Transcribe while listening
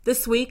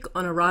This week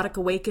on Erotic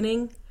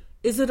Awakening,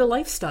 is it a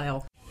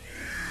lifestyle?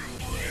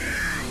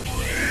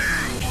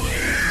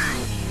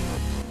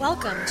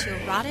 Welcome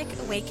to Erotic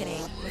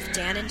Awakening with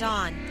Dan and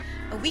Dawn,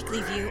 a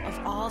weekly view of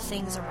all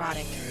things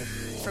erotic.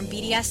 From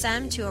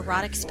BDSM to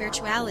erotic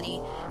spirituality,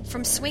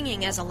 from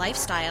swinging as a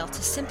lifestyle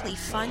to simply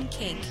fun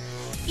kink,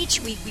 each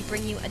week we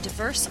bring you a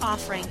diverse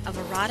offering of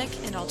erotic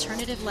and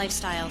alternative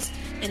lifestyles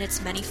in its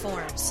many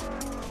forms.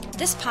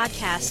 This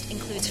podcast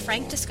includes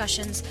frank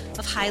discussions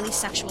of highly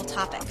sexual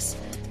topics.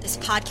 This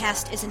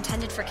podcast is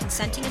intended for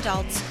consenting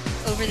adults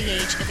over the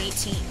age of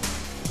 18.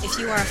 If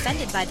you are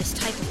offended by this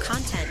type of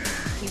content,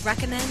 we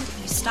recommend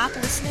you stop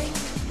listening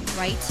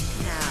right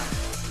now.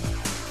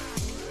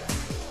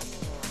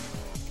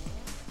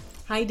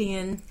 Hi,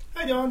 Dan.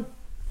 Hi, Dawn.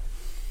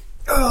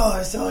 Oh,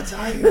 I'm so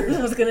tired.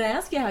 I was going to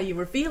ask you how you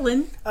were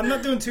feeling. I'm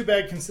not doing too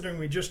bad considering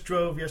we just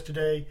drove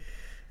yesterday,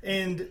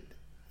 and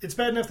it's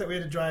bad enough that we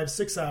had to drive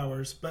 6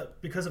 hours,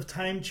 but because of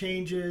time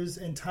changes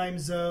and time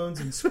zones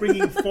and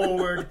springing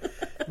forward,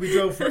 we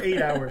drove for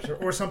 8 hours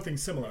or something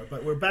similar.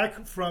 But we're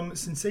back from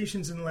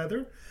Sensations in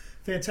Leather.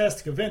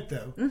 Fantastic event,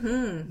 though.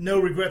 Mm-hmm. No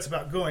regrets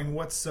about going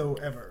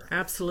whatsoever.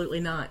 Absolutely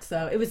not.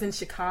 So it was in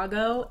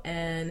Chicago,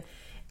 and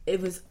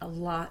it was a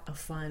lot of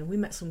fun. We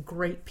met some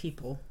great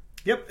people.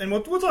 Yep, and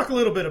we'll talk a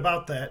little bit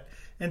about that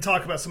and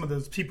talk about some of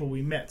those people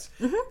we met.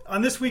 Mm-hmm.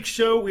 On this week's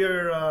show, we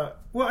are,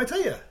 well, I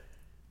tell you,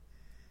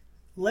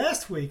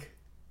 last week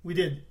we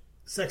did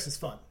Sex is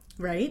Fun.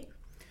 Right.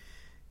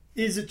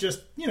 Is it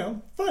just,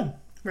 fun?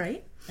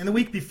 Right. And the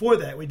week before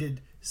that we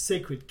did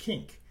Sacred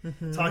Kink,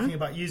 talking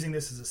about using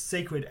this as a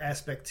sacred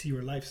aspect to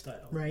your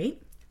lifestyle.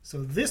 Right.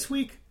 So this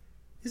week,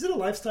 is it a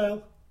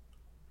lifestyle?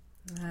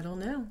 I don't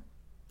know.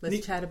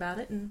 Let's chat about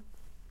it and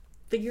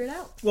figure it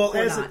out. Well, or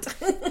as not.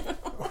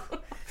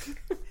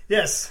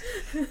 Yes.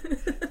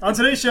 On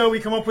today's show, we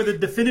come up with a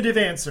definitive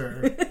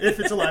answer, if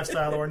it's a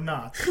lifestyle or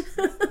not,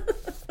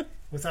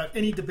 without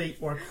any debate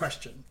or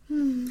question.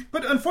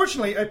 But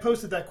unfortunately, I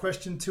posted that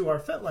question to our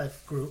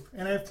FetLife group,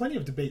 and I have plenty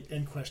of debate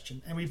and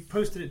question, and we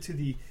posted it to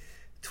the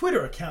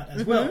Twitter account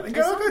as well, and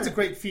got all kinds of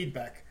great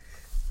feedback.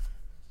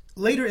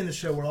 Later in the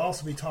show, we'll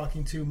also be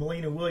talking to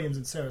Melina Williams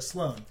and Sarah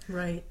Sloan,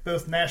 right,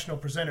 both national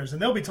presenters,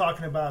 and they'll be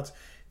talking about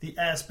the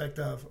aspect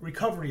of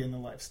recovery in the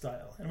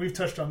lifestyle. And we've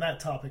touched on that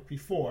topic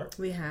before.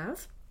 We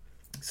have.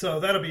 So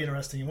that'll be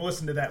interesting, and we'll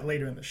listen to that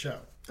later in the show.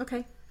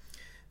 Okay.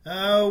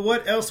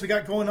 What else we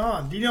got going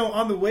on? Do you know,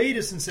 on the way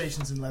to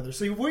Sensations in Leather,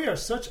 so we are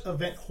such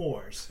event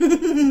whores.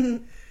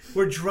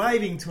 We're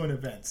driving to an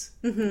event,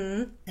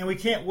 and we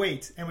can't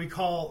wait, and we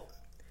call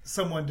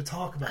someone to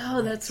talk about it.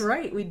 Oh, that's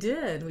right. We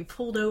did. We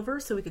pulled over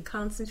so we could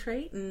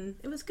concentrate, and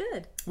it was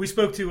good. We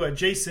spoke to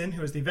Jason,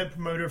 who is the event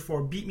promoter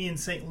for Beat Me in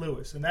St.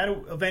 Louis, and that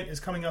event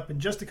is coming up in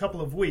just a couple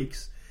of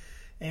weeks.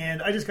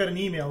 And I just got an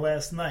email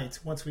last night,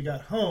 once we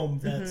got home,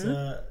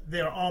 that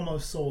they're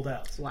almost sold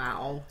out.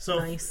 Wow. So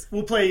nice.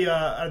 We'll play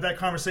that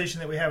conversation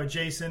that we have with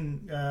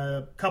Jason,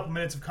 a couple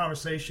minutes of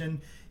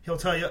conversation. He'll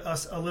tell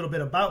us a little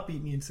bit about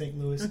Beat Me in St.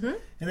 Louis, and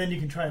then you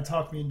can try and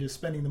talk me into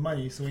spending the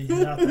money so we can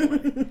head out that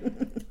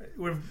way.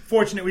 We're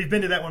fortunate we've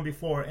been to that one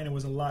before, and it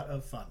was a lot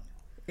of fun.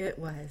 It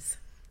was.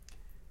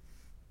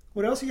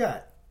 What else you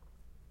got?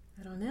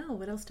 I don't know.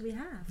 What else do we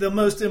have? The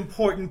most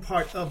important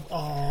part of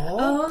all.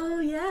 Oh,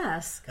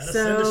 yes. Gotta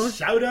send a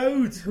shout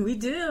out. We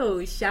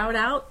do. Shout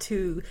out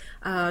to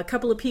a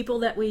couple of people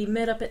that we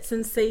met up at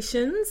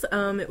Sensations.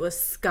 It was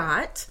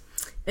Scott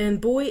and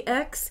Boy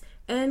X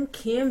and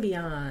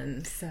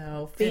Cambion.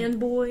 So,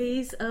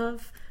 fanboys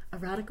of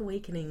Erotic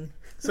Awakening.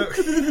 So,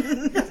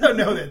 I don't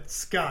know that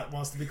Scott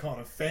wants to be called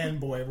a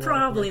fanboy.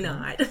 Probably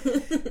not.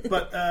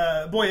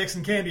 But Boy X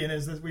and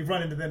Cambion, we've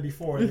run into them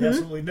before. They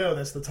absolutely know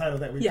that's the title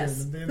that we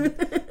yes. put in.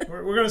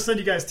 We're going to send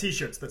you guys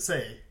t-shirts that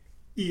say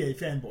EA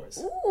Fanboys.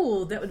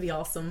 Ooh, that would be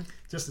awesome.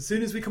 Just as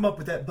soon as we come up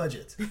with that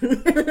budget.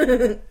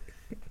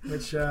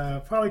 Which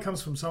probably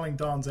comes from selling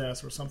Dawn's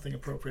ass or something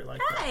appropriate like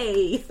that.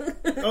 Hey!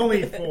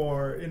 Only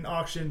for an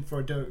auction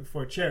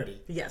for charity.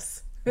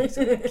 Yes.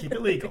 So keep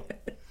it legal.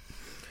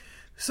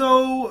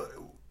 So,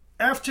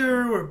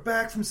 after we're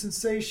back from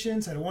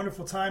Sensations, had a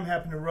wonderful time,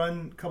 happened to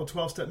run a couple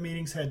 12-step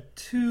meetings, had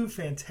 2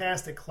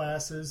 fantastic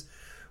classes,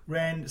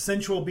 ran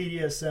Sensual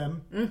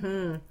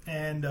BDSM,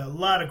 and a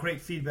lot of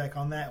great feedback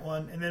on that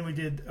one. And then we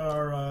did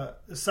our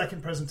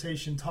second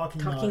presentation,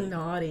 Talking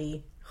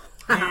Naughty.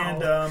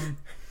 Wow. And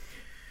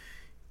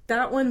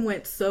that one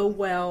went so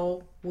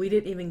well, we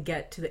didn't even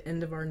get to the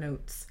end of our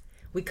notes.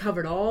 We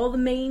covered all the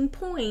main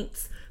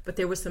points, but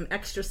there was some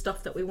extra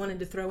stuff that we wanted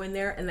to throw in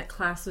there, and that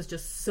class was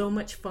just so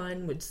much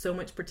fun with so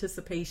much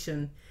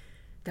participation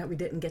that we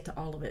didn't get to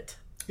all of it.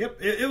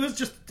 Yep, it was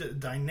just a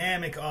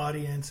dynamic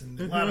audience and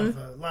a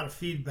lot of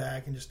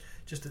feedback, and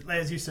just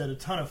as you said, a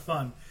ton of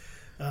fun.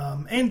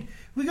 And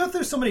we go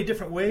through so many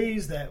different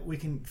ways that we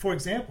can. For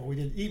example, we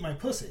did Eat My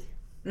Pussy.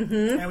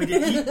 And we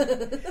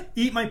did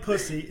eat my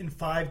pussy in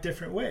 5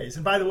 different ways.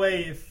 And by the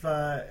way, if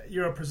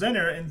you're a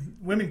presenter and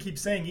women keep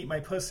saying eat my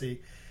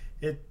pussy,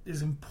 it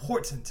is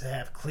important to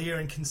have clear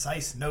and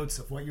concise notes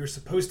of what you're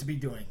supposed to be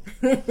doing.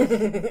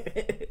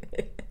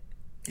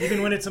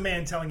 Even when it's a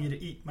man telling you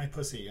to eat my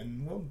pussy.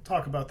 And we'll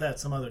talk about that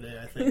some other day,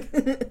 I think.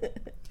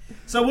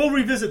 So we'll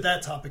revisit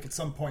that topic at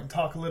some point and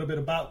talk a little bit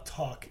about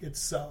talk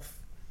itself.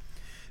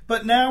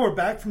 But now we're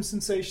back from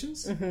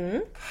sensations. Mm-hmm.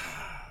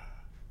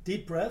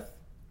 Deep breath.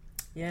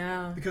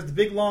 Yeah. Because the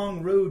big,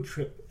 long road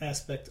trip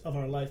aspect of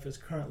our life is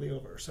currently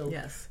over. So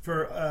yes.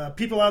 For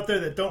people out there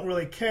that don't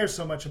really care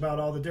so much about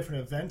all the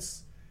different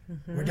events,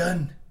 we're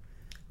done.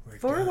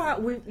 For a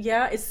while,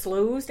 it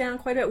slows down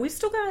quite a bit. We've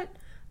still got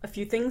a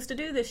few things to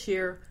do this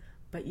year,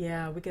 but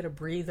yeah, we get a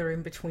breather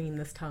in between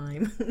this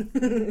time.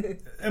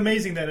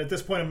 Amazing that at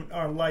this point in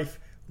our life,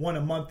 one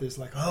a month is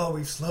like, oh,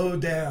 we've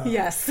slowed down.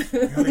 Yes.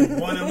 We're having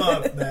one a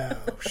month now.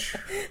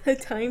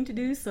 Time to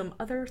do some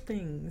other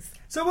things.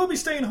 So we'll be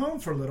staying home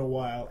for a little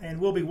while, and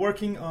we'll be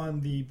working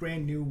on the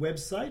brand new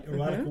website,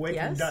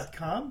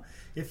 eroticawakening.com. Yes.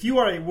 If you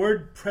are a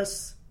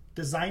WordPress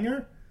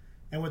designer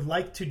and would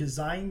like to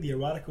design the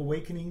Erotic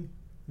Awakening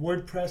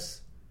WordPress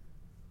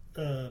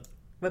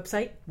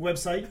website,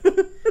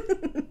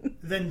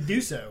 then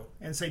do so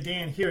and say,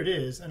 Dan, here it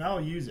is, and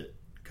I'll use it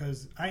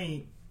because I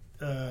ain't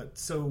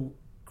so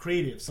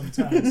creative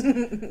sometimes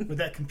with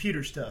that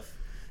computer stuff.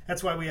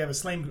 That's why we have a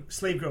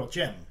slave girl,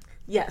 Jem.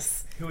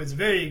 Yes. Who is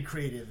very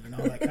creative and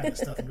all that kind of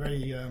stuff. And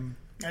very, and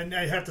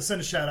I have to send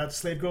a shout out to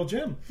Slave Girl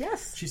Jem.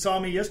 Yes. She saw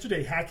me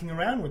yesterday hacking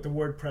around with the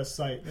WordPress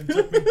site. And it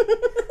took me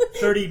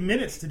 30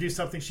 minutes to do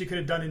something she could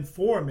have done in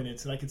 4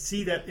 minutes. And I could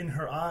see that in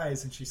her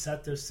eyes. And she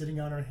sat there sitting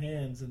on her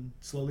hands and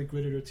slowly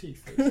gritted her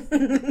teeth.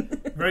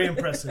 Very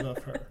impressive of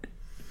her.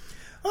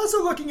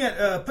 Also looking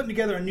at putting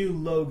together a new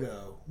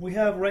logo. We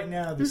have right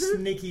now the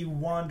snaky,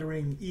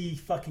 wandering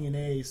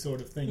E-fucking-A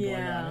sort of thing going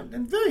on.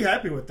 And very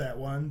happy with that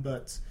one,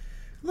 but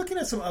looking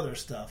at some other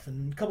stuff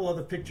and a couple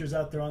other pictures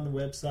out there on the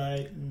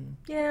website. And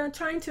yeah,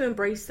 trying to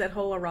embrace that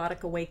whole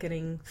erotic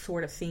awakening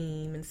sort of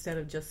theme instead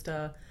of just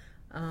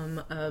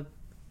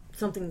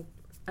something,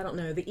 I don't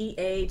know, the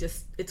EA,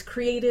 just it's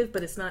creative,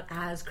 but it's not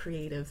as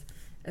creative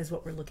as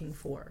what we're looking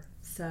for.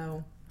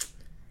 So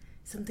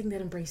something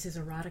that embraces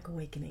erotic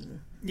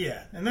awakening.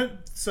 Yeah, and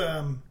that's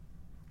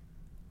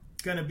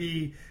going to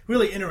be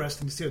really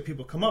interesting to see what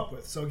people come up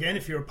with. So again,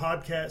 if you're a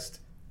podcast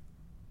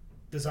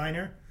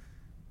designer,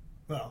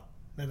 well,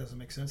 that doesn't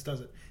make sense,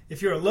 does it?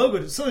 If you're a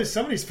logo,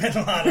 somebody spent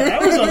a lot of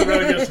hours on the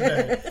road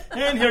yesterday.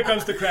 And here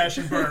comes the crash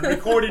and burn,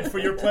 recorded for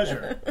your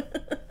pleasure.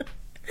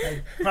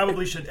 I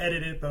probably should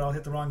edit it, but I'll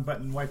hit the wrong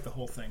button and wipe the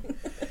whole thing.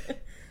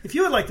 If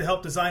you would like to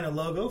help design a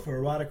logo for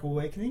Erotic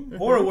Awakening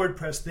or a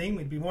WordPress theme,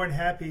 we'd be more than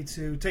happy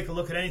to take a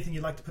look at anything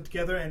you'd like to put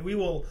together, and we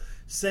will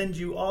send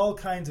you all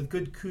kinds of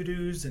good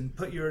kudos and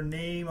put your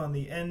name on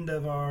the end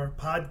of our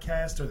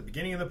podcast or the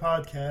beginning of the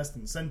podcast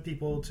and send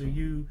people to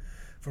you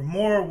for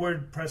more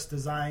WordPress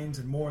designs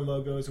and more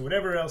logos or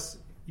whatever else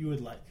you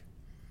would like.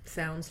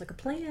 Sounds like a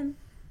plan.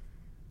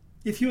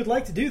 If you would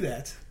like to do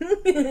that,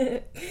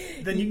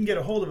 then you can get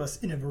a hold of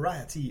us in a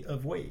variety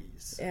of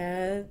ways.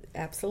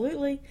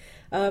 Absolutely.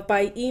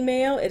 By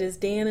email, it is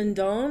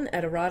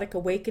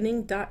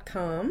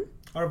dananddawn@eroticawakening.com.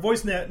 Our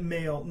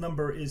voicemail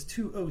number is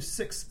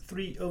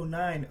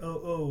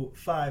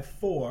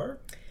 206-309-0054.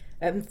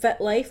 At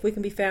FetLife, we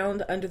can be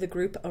found under the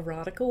group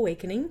Erotic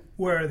Awakening,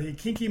 where the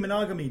kinky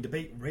monogamy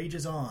debate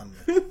rages on.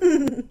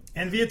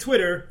 And via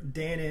Twitter,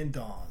 Dan and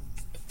Dawn.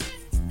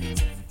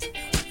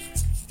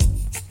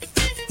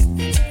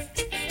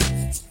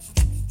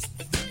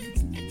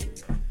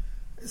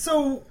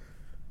 So,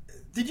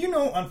 did you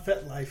know on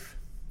FetLife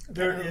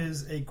there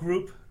is a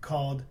group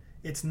called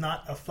It's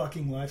Not a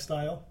Fucking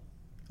Lifestyle?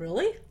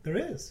 Really? There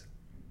is.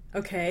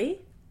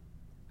 Okay.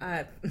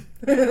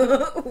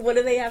 What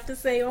do they have to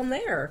say on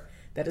there?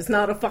 That is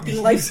not a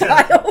fucking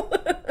lifestyle.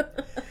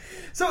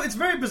 So it's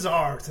very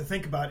bizarre to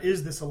think about,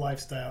 is this a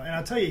lifestyle? And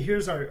I'll tell you,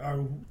 here's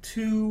our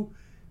two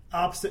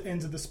opposite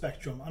ends of the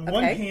spectrum. On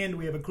one hand,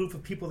 we have a group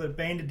of people that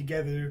banded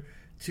together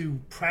to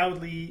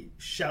proudly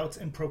shout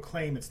and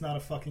proclaim it's not a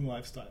fucking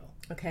lifestyle.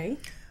 Okay.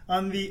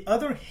 On the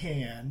other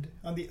hand,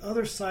 on the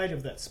other side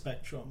of that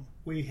spectrum,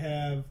 we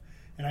have,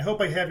 and I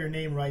hope I have your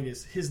name right,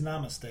 is His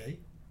Namaste.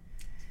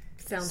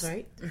 Sounds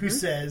right. Who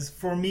says,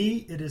 for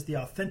me, it is the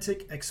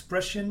authentic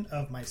expression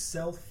of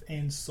myself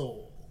and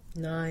soul.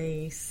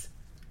 Nice.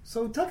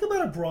 So talk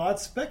about a broad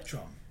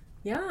spectrum.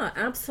 Yeah,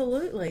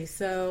 absolutely.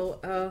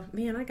 So,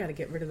 man, I got to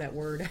get rid of that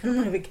word out of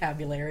my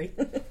vocabulary.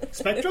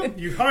 Spectrum?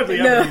 You hardly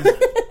ever use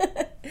it.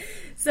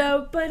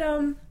 So, but,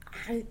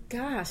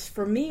 gosh,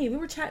 for me, we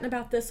were chatting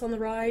about this on the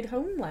ride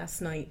home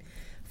last night.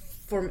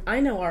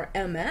 I know our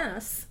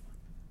MS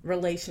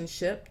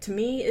relationship, to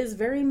me, is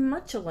very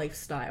much a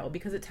lifestyle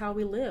because it's how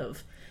we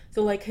live.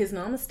 So like His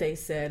Namaste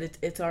said,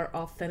 it's our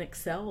authentic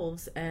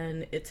selves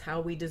and it's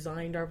how we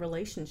designed our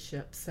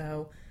relationship.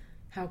 So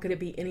how could it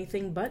be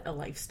anything but a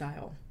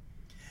lifestyle?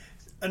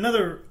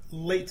 Another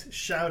late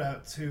shout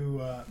out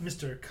to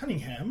Mr.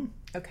 Cunningham.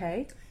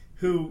 Okay.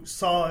 Who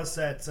saw us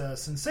at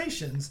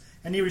Sensations,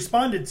 and he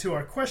responded to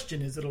our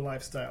question, is it a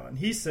lifestyle? And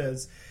he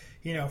says,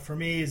 for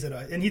me, is it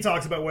and he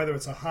talks about whether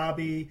it's a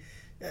hobby.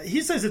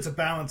 He says it's a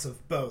balance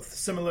of both,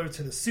 similar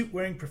to the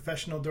suit-wearing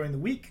professional during the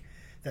week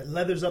that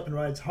leathers up and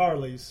rides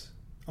Harleys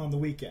on the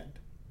weekend.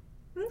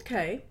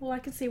 Okay. Well, I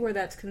can see where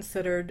that's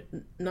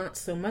considered not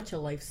so much a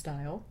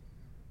lifestyle.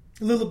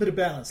 A little bit of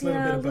balance. A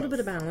little bit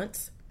of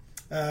balance.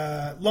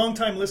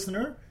 Long-time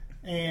listener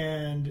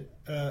and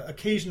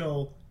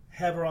occasional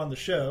have her on the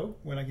show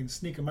when I can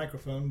sneak a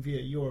microphone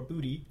via your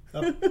booty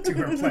up to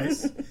her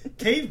place.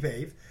 Cave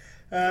Babe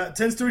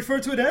tends to refer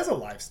to it as a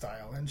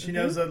lifestyle, and she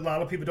knows that a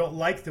lot of people don't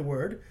like the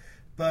word,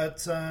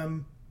 but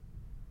for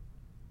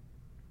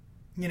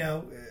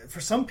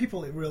some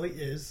people it really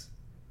is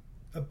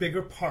a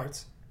bigger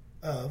part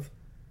of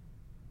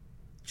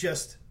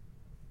just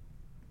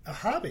a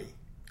hobby.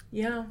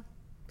 Yeah.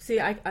 See,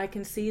 I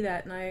can see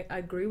that, and I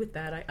agree with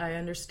that. I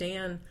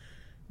understand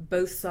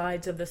both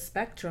sides of the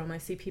spectrum. I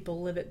see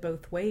people live it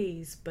both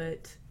ways,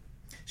 but...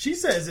 She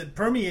says it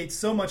permeates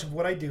so much of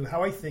what I do,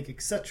 how I think,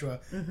 etc.,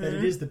 that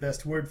it is the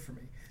best word for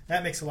me.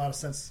 That makes a lot of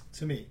sense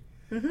to me.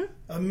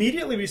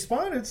 Immediately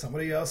responded,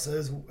 somebody else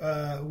says,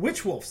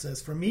 Witch Wolf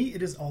says, for me,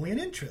 it is only an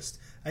interest.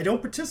 I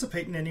don't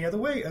participate in any other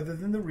way other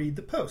than to read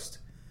the post.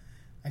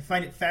 I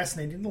find it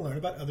fascinating to learn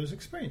about others'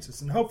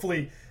 experiences. And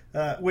hopefully,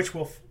 Witch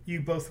Wolf,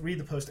 you both read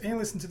the post and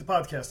listen to the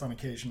podcast on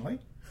occasionally.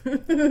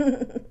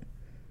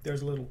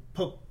 There's a little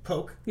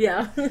poke.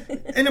 Yeah.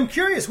 And I'm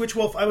curious, Witch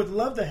Wolf, I would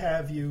love to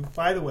have you,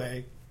 by the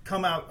way,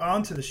 come out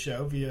onto the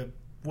show via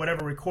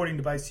whatever recording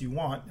device you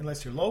want,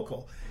 unless you're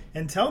local,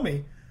 and tell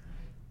me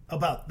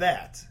about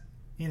that.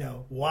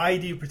 Why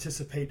do you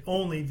participate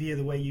only via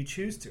the way you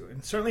choose to?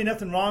 And certainly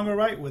nothing wrong or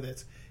right with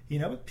it.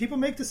 People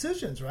make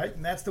decisions, right?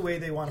 And that's the way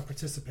they want to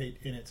participate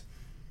in it.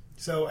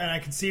 So, and I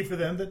can see for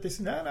them that this is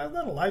not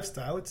a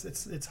lifestyle.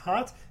 It's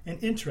hot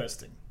and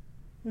interesting.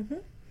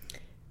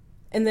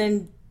 And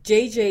then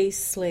JJ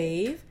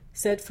Slave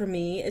said, for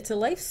me, it's a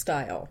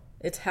lifestyle.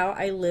 It's how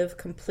I live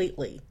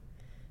completely.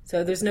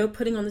 So there's no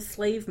putting on the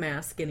slave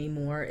mask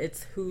anymore.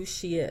 It's who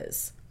she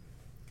is.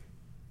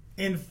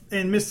 And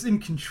Miss In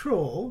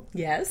Control.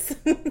 Yes.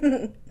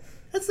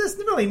 It's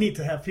really neat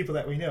to have people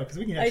that we know, because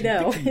we can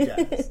actually pick you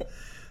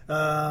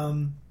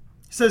guys.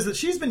 Says that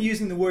she's been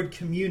using the word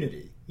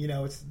community.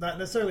 It's not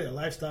necessarily a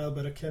lifestyle,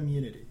 but a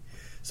community.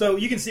 So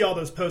you can see all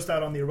those posts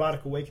out on the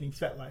Erotic Awakening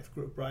FetLife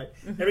group, right?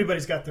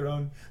 Everybody's got their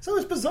own. So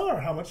it's bizarre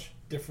how much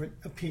different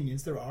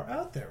opinions there are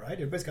out there, right?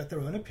 Everybody's got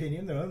their own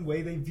opinion, their own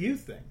way they view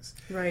things.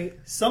 Right.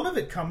 Some of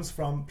it comes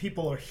from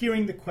people are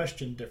hearing the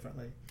question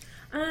differently.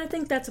 I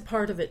think that's a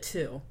part of it,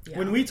 too. Yeah.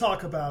 When we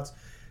talk about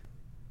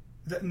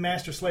the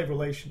master-slave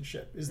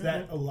relationship, is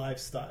that a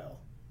lifestyle?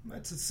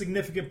 It's a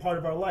significant part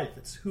of our life.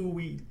 It's who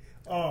we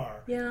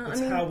are. Yeah, it's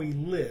how we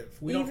live.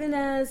 Even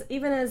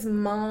as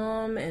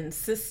mom and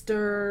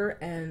sister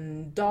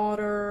and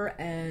daughter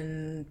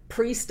and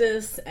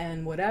priestess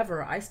and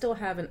whatever, I still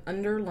have an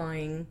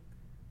underlying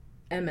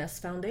MS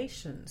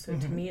foundation. So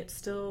to me, I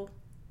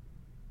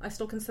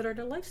still consider it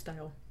a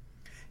lifestyle.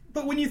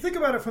 But when you think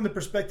about it from the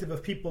perspective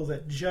of people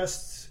that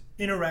just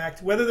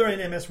interact, whether they're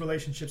in MS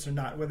relationships or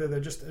not, whether they're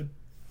just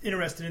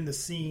interested in the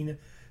scene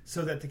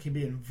so that they can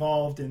be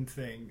involved in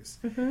things,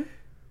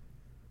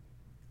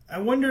 I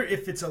wonder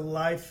if it's a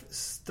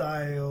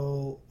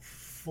lifestyle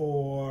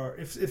for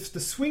if the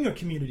swinger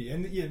community,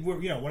 and we're,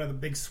 one of the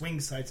big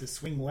swing sites is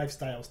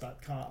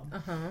swinglifestyles.com.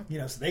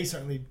 So they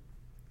certainly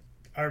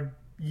are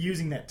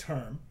using that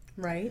term,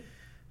 right?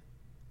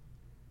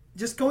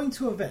 Just going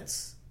to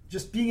events,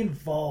 just being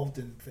involved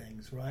in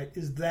things, right?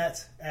 Is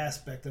that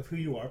aspect of who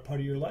you are part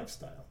of your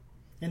lifestyle?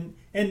 And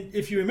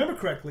if you remember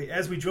correctly,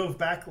 as we drove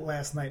back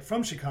last night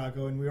from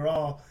Chicago and we were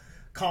all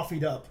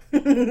coffeeed up,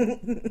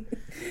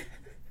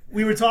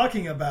 we were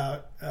talking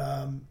about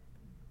how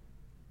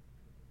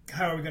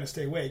are we going to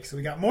stay awake. So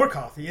we got more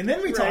coffee. And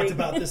then we talked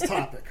about this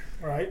topic,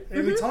 right?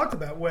 And we talked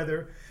about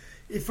whether,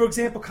 if, for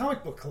example,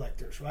 comic book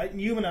collectors, right?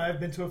 And you and I have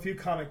been to a few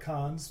Comic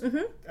Cons.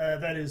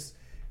 That is...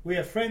 We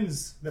have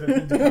friends that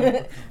have been to comic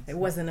book cons. It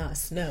wasn't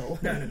us, no.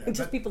 No.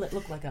 Just people that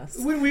look like us.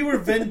 When we were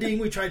vending,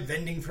 we tried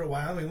vending for a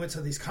while. We went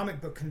to these comic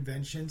book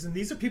conventions, and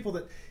these are people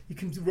that you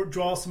can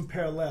draw some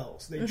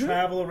parallels. They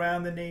travel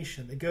around the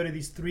nation. They go to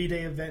these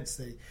 3-day events.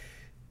 They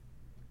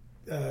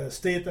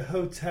stay at the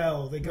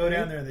hotel. They go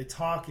down there. They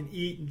talk and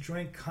eat and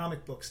drink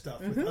comic book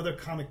stuff with other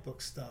comic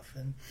book stuff.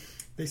 And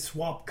they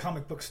swap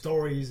comic book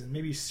stories and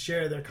maybe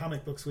share their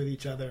comic books with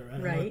each other. I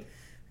don't know.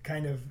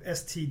 Kind of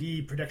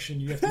STD protection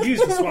you have to use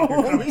to swap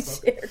your comic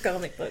book. Share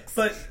comic books.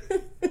 But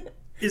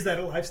is that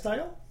a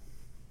lifestyle?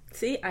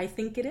 See, I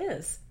think it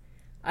is.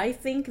 I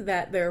think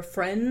that their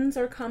friends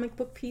are comic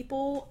book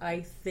people.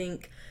 I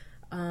think,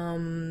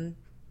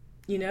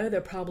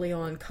 they're probably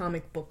on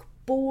comic book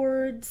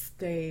boards.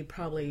 They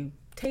probably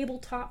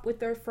tabletop with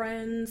their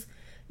friends.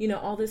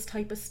 All this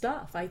type of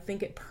stuff. I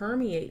think it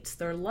permeates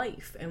their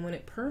life. And when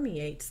it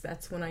permeates,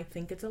 that's when I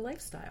think it's a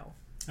lifestyle.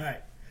 All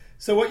right.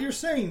 So what you're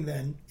saying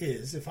then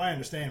is, if I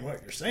understand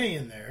what you're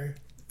saying there,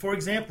 for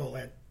example,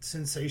 at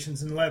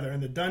Sensations in Leather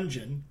in the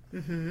dungeon,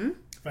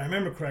 if I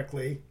remember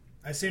correctly,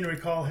 I seem to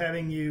recall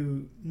having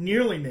you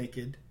nearly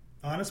naked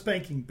on a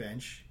spanking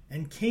bench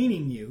and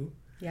caning you.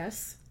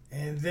 Yes.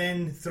 And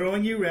then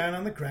throwing you around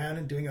on the ground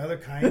and doing other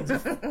kinds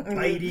of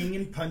biting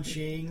and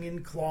punching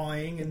and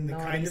clawing and the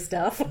naughty kind of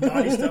stuff.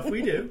 naughty stuff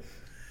we do.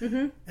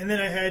 And then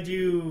I had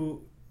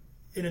you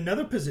in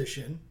another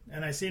position,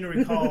 and I seem to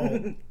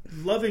recall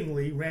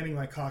lovingly ramming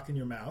my cock in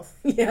your mouth.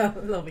 Yeah,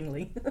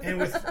 lovingly. And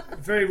with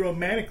very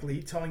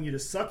romantically telling you to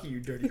suck you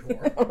dirty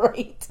whore.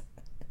 Right.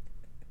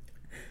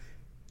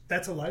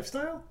 That's a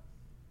lifestyle?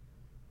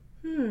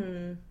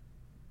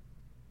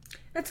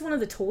 That's one of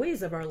the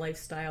toys of our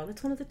lifestyle.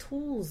 That's one of the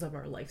tools of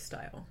our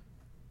lifestyle.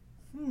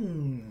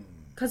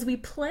 Because we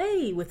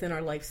play within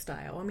our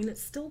lifestyle. I mean,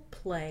 it's still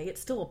play.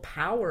 It's still a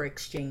power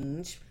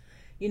exchange.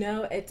 You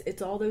know,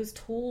 it's all those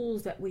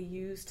tools that we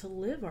use to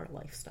live our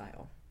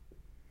lifestyle.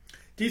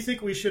 Do you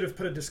think we should have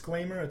put a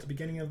disclaimer at the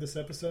beginning of this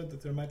episode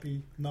that there might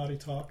be naughty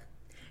talk?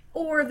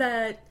 Or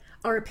that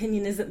our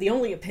opinion isn't the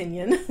only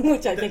opinion,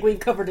 which I think we've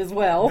covered as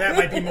well. That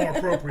might be more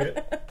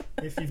appropriate.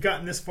 If you've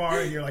gotten this far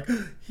and you're like,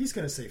 he's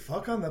going to say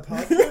fuck on the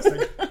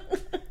podcast?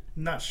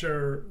 Not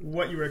sure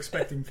what you were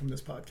expecting from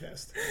this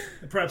podcast.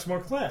 Perhaps more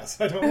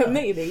class. I don't know.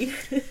 Maybe.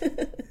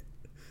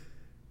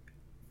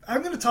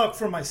 I'm going to talk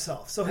for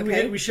myself. So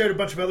Okay. we shared a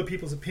bunch of other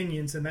people's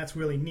opinions, and that's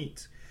really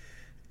neat.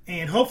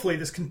 And hopefully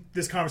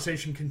this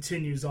conversation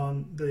continues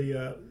on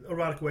the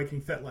Erotic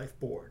Awakening FetLife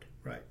board,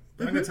 right?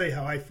 But I'm going to tell you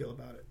how I feel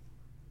about it.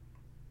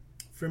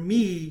 For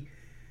me,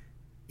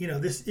 you know,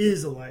 this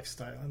is a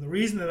lifestyle. And the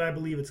reason that I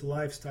believe it's a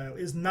lifestyle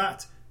is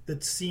not the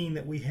scene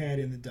that we had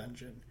in the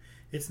dungeon.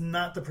 It's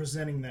not the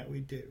presenting that we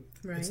do.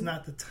 Right. It's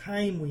not the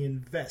time we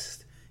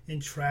invest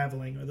in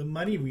traveling or the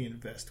money we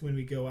invest when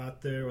we go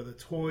out there or the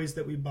toys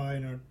that we buy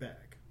in our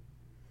bag.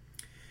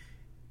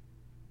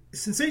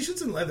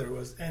 Sensations in Leather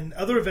and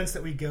other events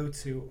that we go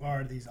to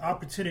are these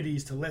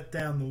opportunities to let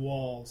down the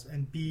walls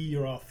and be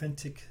your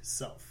authentic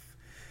self.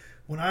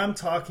 When I'm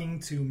talking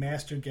to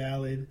Master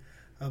Galad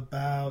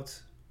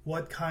about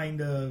what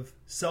kind of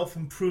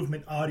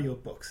self-improvement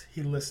audiobooks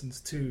he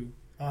listens to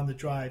on the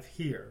drive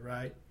here,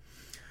 right?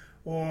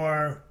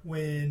 Or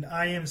when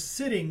I am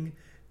sitting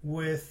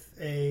with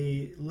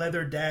a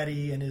leather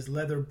daddy and his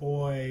leather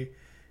boy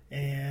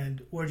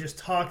and we're just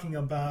talking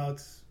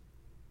about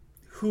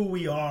who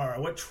we are,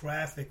 what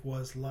traffic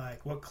was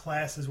like, what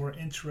classes we're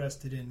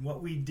interested in,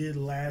 what we did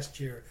last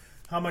year,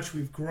 how much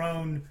we've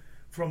grown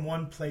from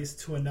one place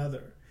to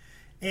another.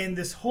 And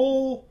this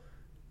whole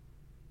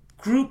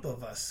group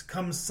of us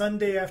comes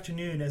Sunday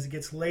afternoon as it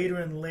gets later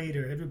and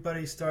later.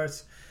 Everybody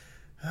starts,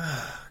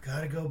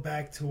 gotta go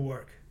back to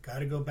work,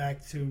 gotta go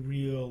back to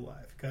real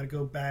life, gotta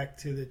go back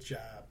to the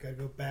job, gotta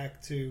go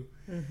back to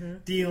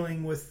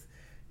dealing with,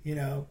 you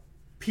know,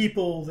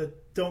 people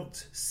that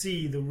don't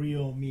see the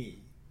real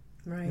me.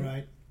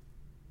 Right?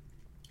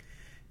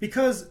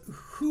 Because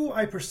who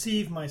I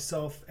perceive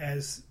myself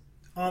as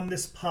on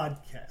this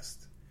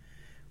podcast,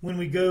 when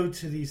we go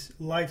to these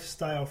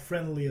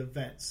lifestyle-friendly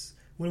events,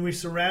 when we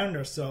surround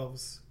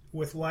ourselves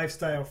with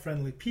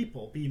lifestyle-friendly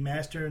people, be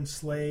master and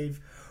slave,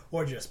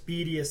 or just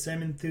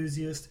BDSM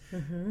enthusiast,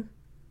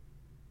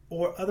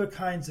 or other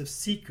kinds of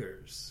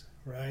seekers,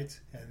 right?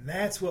 And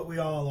that's what we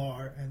all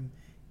are. And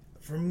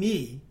for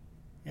me,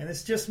 and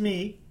it's just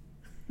me,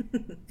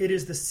 it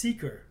is the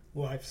seeker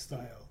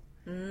lifestyle.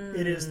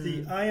 It is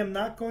the I am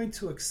not going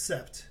to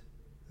accept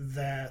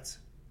that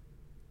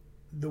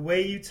the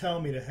way you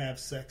tell me to have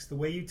sex, the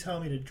way you tell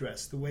me to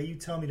dress, the way you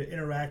tell me to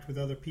interact with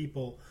other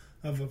people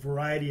of a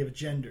variety of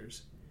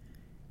genders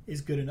is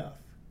good enough.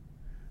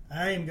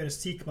 I am going to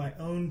seek my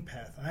own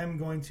path. I am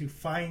going to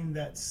find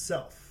that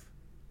self,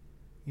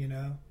 you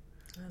know?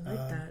 I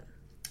like that.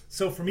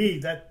 So for me,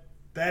 that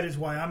is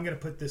why I'm going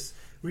to put this,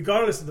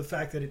 regardless of the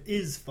fact that it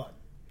is fun.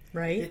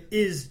 Right? It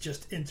is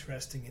just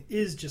interesting. It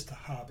is just a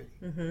hobby.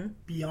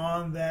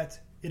 Beyond that,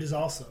 it is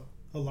also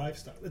a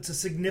lifestyle. It's a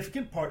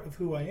significant part of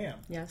who I am.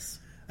 Yes.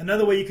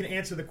 Another way you can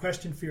answer the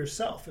question for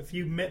yourself, if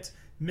you met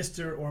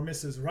Mr. or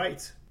Mrs.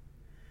 Right,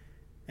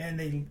 and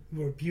they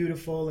were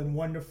beautiful and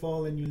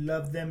wonderful, and you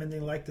loved them, and they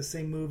liked the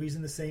same movies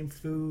and the same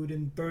food,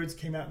 and birds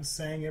came out and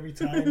sang every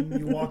time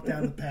you walked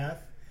down the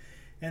path,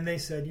 and they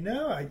said, you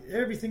know,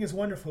 everything is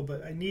wonderful,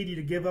 but I need you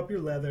to give up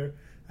your leather.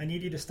 I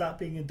need you to stop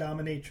being a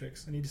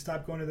dominatrix. I need to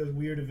stop going to those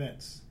weird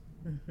events.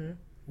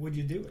 Would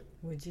you do it?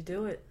 Would you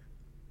do it?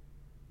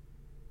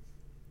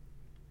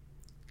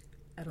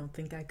 I don't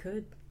think I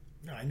could.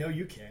 No, I know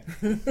you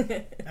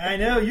can. I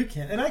know you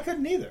can. And I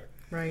couldn't either.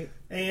 Right.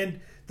 And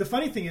the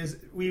funny thing is,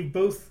 we've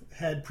both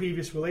had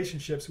previous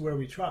relationships where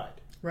we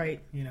tried.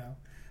 Right. You know,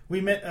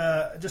 we met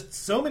just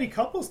so many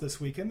couples this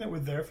weekend that were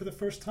there for the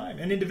first time,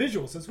 and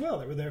individuals as well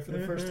that were there for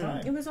the first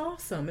time. It was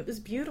awesome. It was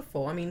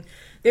beautiful. I mean,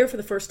 there for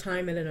the first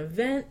time at an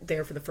event,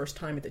 there for the first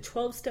time at the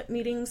 12-step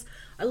meetings.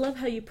 I love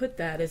how you put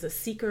that as a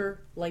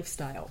seeker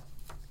lifestyle.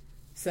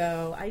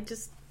 So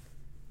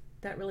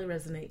that really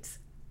resonates.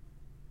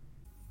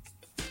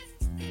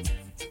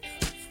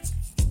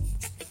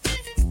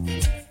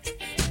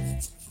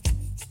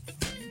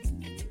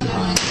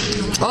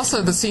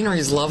 Also, the scenery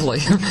is lovely.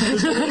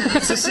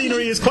 The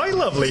scenery is quite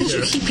lovely Could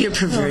you here. keep your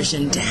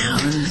perversion down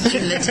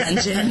in the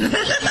dungeon?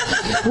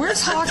 We're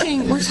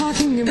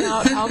talking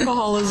about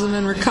alcoholism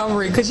and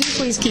recovery. Could you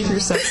please keep your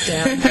sex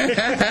down?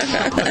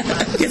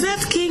 Because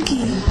that's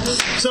kinky.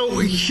 So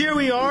here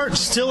we are,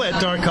 still at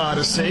Dark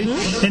Odyssey,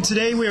 and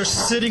today we are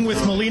sitting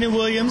with Melina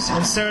Williams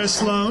and Sarah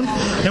Sloan,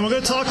 and we're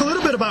going to talk a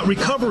little bit about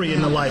recovery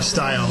in the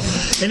lifestyle.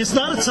 And it's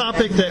not a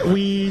topic that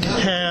we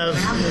have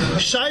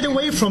shied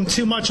away from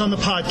too much on the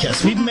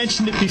podcast. We've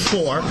mentioned it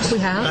before. We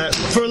have?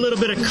 For a little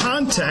bit of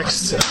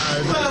context,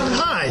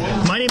 hi,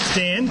 my name's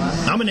Dan.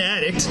 I'm an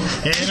addict,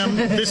 and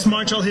this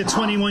March I'll hit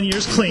 21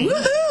 years clean.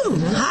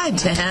 Woohoo! Hi,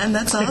 Dan.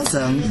 That's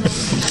awesome.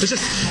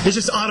 It's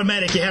just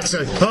automatic. You have to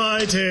say,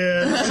 hi,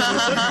 Dan.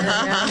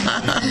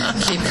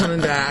 Keep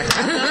coming back.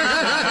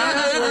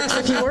 It works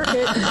if you work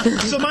it.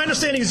 So my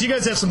understanding is you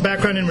guys have some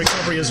background in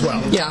recovery as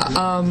well. Yeah,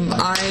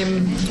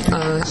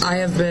 I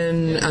have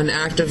been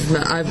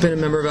I've been a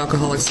member of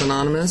Alcoholics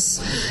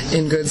Anonymous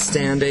in good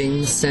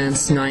standing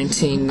since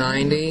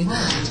 1990.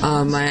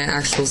 My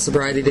actual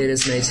sobriety date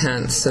is May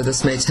 10th, so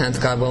this May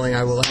 10th, God willing,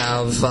 I will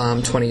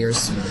have 20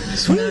 years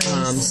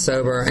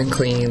sober and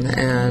clean.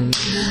 And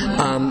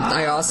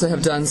I also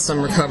have done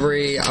some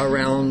recovery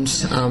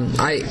around, I'm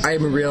a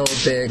real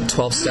big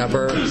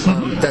 12-stepper.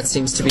 That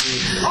seems to be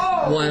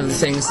one of the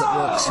things that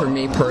works for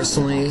me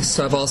personally.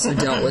 So I've also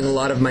dealt with a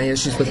lot of my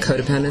issues with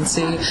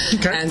codependency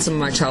and some of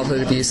my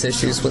childhood abuse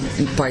issues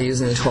by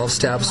using the 12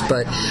 steps.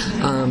 But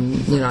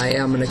I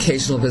am an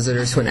occasional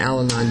visitor to an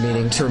Al-Anon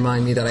meeting to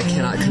remind me that I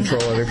cannot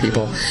control other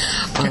people.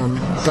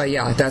 But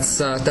yeah, that's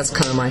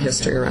kind of my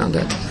history around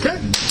it. Okay.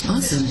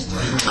 Awesome.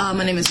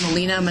 My name is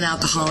Melina. I'm an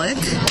alcoholic.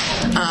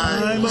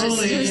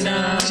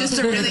 Just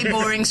a really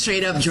boring,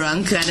 straight-up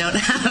drunk. I don't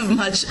have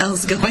much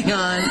else going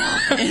on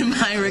in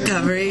my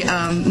recovery.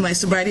 My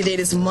sobriety date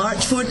is March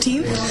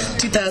 14th,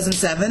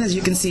 2007, as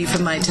you can see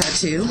from my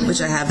tattoo,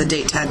 which I have the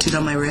date tattooed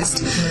on my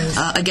wrist,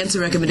 against the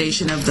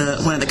recommendation of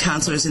one of the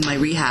counselors in my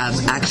rehab,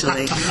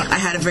 actually. I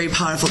had a very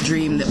powerful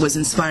dream that was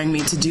inspiring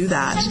me to do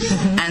that.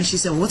 And she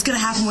said, well, what's going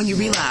to happen when you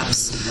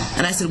relapse?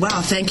 And I said,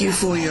 wow, thank you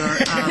for your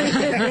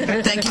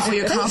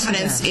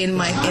confidence in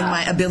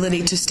my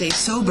ability to stay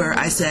sober.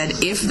 I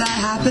said, if that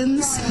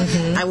happens,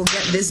 I will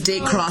get this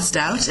date crossed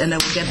out, and I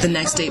will get the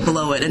next date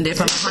below it. And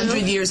if I'm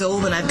 100 years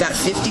old and I've got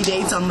 50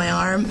 dates on my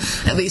arm,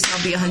 at least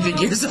I'll be 100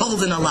 years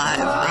old and alive.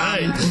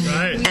 Right.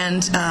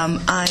 And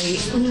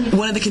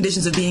one of the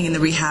conditions of being in the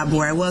rehab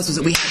where I was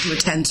that we had to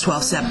attend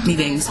 12-step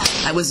meetings.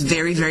 I was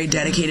very, very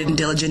dedicated and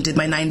diligent, did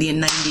my 90 and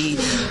 90.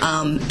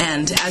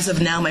 And as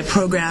of now, my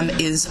program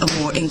is a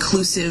more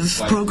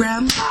inclusive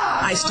program.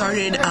 I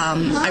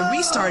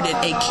restarted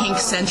a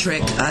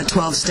kink-centric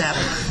 12-step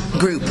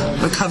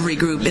recovery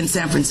group in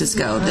San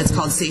Francisco that's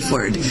called Safe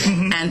Word.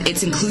 And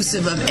it's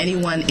inclusive of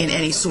anyone in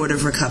any sort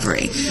of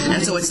recovery.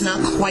 And so it's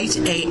not quite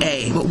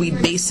AA, but we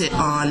base it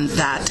on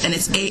that. And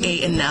it's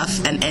AA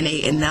enough and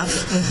NA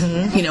enough.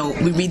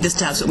 We read the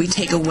steps, but we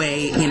take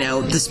away,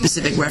 the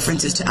specific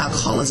references to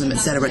alcoholism,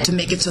 etc., to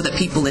make it so that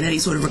people in any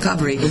sort of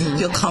recovery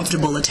feel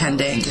comfortable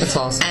attending. That's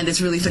awesome. And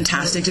it's really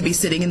fantastic to be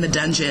sitting in the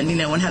dungeon,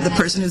 and have the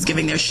person who's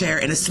giving their share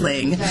in a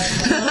sling.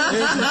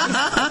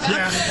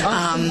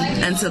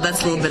 And so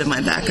that's a little bit of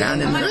my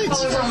background.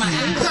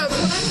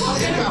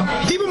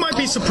 People might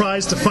be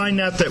surprised to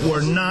find out that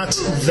we're not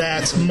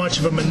that much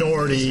of a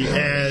minority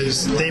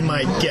as they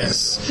might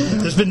guess.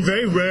 There's been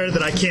very rare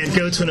that I can't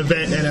go to an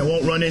event and I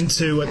won't run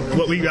into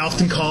what we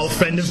often call a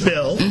friend of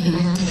Bill.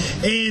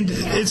 And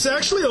it's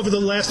actually over the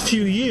last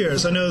few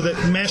years. I know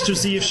that Master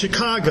Z of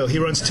Chicago, he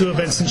runs 2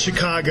 events in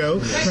Chicago.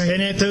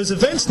 And at those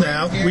events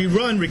now, we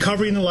run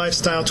Recovery in the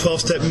Lifestyle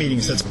 12-step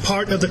meetings. That's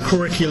part of the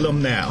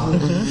curriculum now.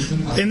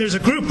 And there's a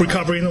group,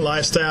 Recovery in the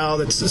Lifestyle,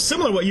 that's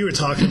similar to what you were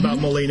talking about,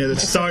 Melina, that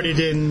started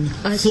in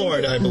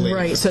Florida, I believe.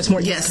 Right, so it's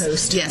more East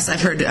Coast. Yes,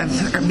 I've heard.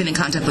 I've been in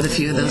contact with a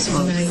few of those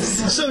folks.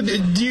 Nice. So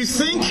do you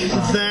think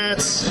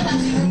that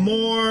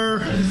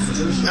more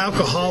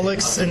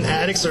alcoholics and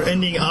addicts are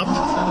ending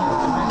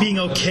up being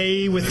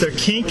okay with their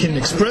kink and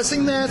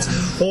expressing that,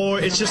 or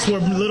it's just we're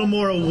a little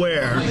more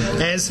aware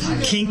as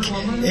kink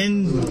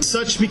and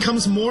such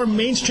becomes more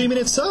mainstream in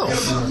itself?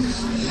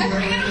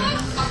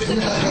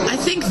 I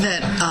think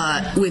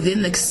that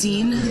within the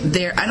scene,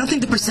 I don't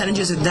think the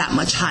percentages are that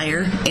much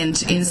higher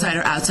inside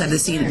or outside the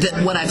scene.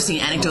 What I've seen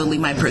anecdotally,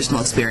 my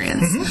personal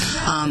experience.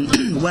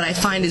 What I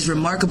find is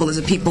remarkable is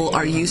that people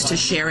are used to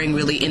sharing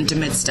really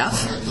intimate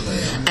stuff,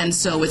 and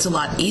so it's a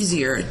lot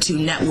easier to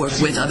network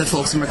with other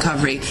folks in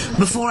recovery.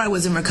 Before I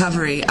was in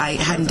recovery, I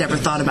hadn't ever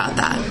thought about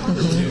that.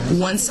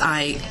 Once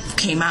I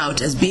came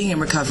out as being in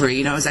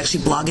recovery, I was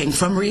actually blogging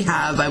from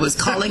rehab. I was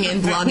calling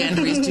in blog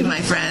entries to my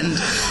friend,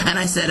 and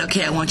I said,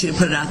 okay, I want you to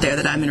put it out there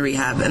that I'm in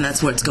rehab, and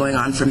that's what's going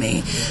on for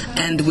me.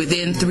 And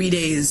within 3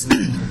 days,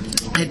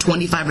 I had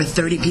 25 or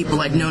 30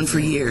 people I'd known for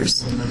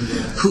years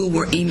who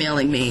were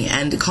emailing me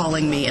and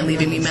calling me and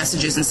leaving me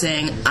messages and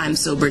saying, I'm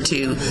sober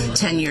too,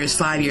 10 years,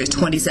 5 years,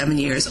 27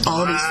 years.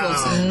 All of these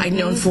folks I'd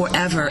known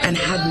forever and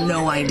had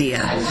no idea.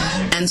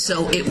 And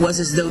so it was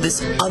as though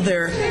this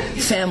other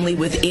family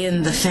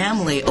within the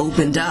family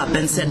opened up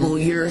and said, well,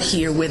 you're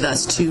here with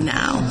us too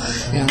now.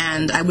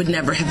 And I would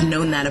never have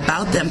known that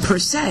about them per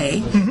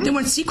se. They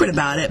weren't secret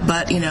about it,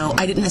 but,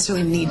 I didn't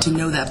necessarily need to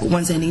know that. But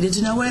once I needed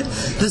to know it,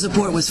 the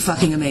support was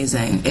fucking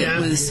amazing.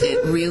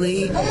 It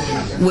really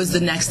was the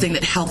next thing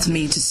that helped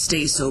me to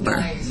stay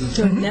sober.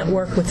 To a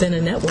network within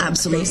a network.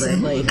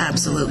 Absolutely.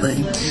 Absolutely.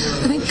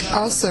 I think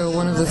also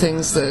one of the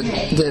things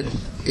that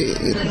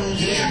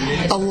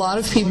a lot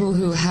of people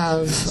who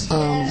have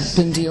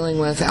been dealing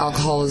with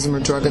alcoholism or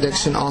drug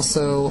addiction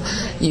also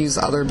use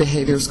other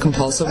behaviors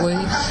compulsively,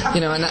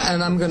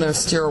 and I'm going to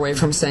steer away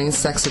from saying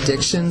sex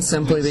addiction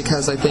simply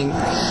because I think,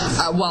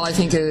 while I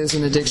think it is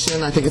an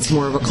addiction, I think it's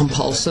more of a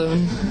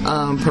compulsion.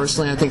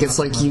 Personally, I think it's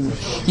like you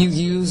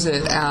use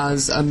it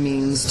as a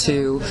means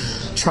to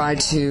try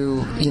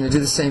to, do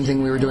the same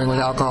thing we were doing with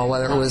alcohol,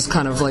 whether it was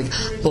kind of like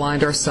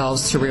blind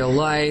ourselves to real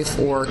life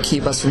or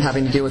keep us from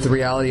having to deal with the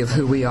reality of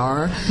who we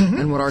are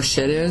and what our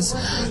shit is.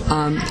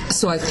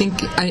 So I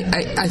think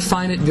I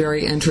find it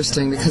very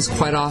interesting because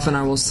quite often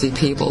I will see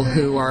people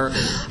who are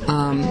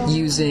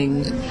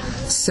using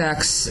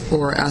sex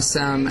or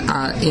SM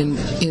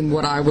in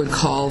what I would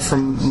call,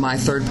 from my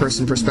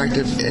third-person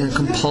perspective, in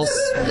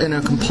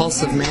a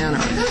compulsive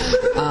manner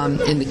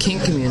in the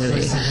kink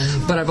community.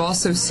 But I've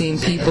also seen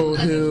people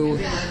who,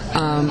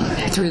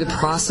 through the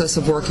process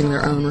of working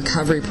their own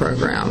recovery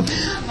program,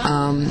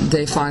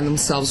 they find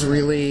themselves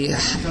really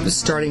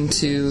starting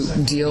to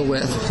deal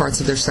with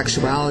parts of their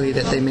sexuality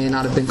that they may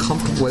not have been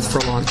comfortable with for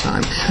a long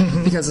time.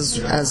 Because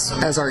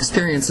as our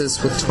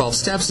experiences with 12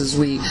 steps is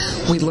we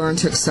learn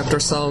to accept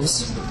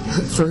ourselves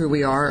for who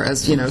we are,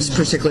 as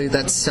particularly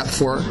that's step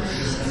 4.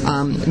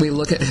 We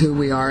look at who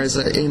we are as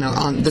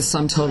on the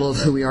sum total of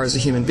who we are as a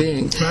human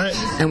being, right.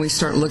 And we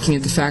start looking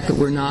at the fact that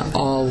we're not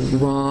all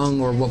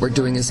wrong or what we're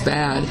doing is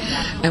bad,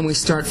 and we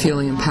start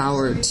feeling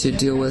empowered to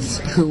deal with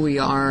who we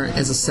are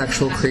as a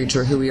sexual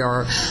creature, who we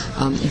are.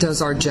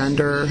 Does our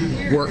gender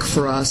work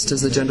for us?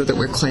 Does the gender that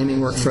we're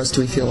claiming work for us?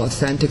 Do we feel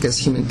authentic as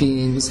human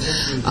beings?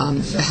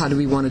 How do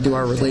we want to do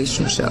our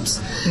relationships?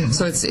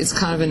 So it's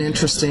kind of an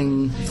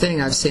interesting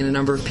thing. I've seen a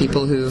number of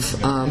people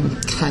who've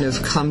kind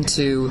of come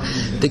to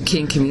the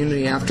kink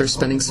community after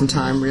spending some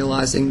time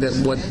realizing that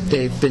what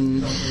they've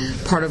been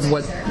part of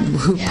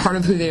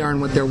who they are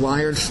and what they're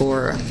wired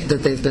for,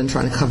 that they've been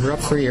trying to cover up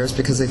for years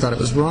because they thought it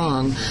was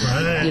wrong.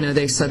 Right.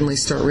 They suddenly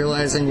start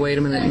realizing, wait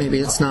a minute, maybe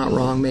it's not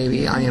wrong.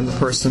 Maybe I am the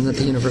person that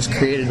the universe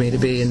created me to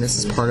be, and this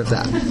is part of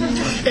that.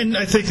 And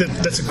I think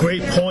that's a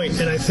great point.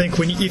 And I think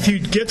if you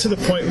get to the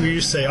point where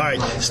you say, all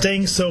right,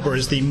 staying sober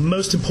is the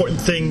most important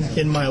thing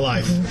in my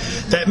life,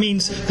 that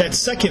means that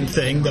second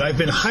thing that I've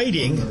been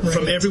hiding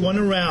from everyone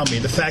around me,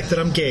 the fact that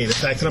I'm gay, the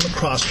fact that I'm a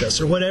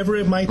crossdresser, whatever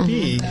it might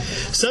be,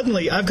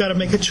 suddenly I've got to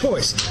make a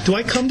choice. Do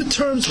I come to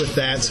terms with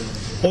that,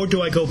 or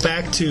do I go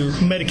back to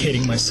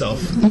medicating myself?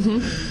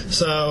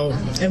 So,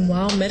 and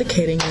while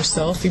medicating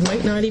yourself, you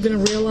might not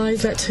even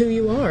realize that's who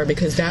you are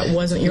because that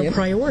wasn't your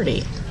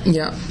priority.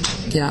 Yeah.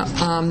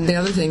 The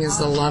other thing is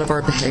a lot of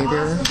our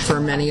behavior, for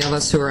many of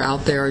us who are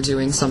out there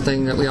doing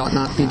something that we ought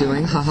not be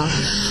doing,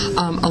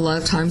 a lot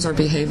of times our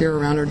behavior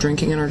around our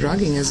drinking and our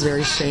drugging is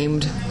very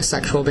shamed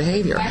sexual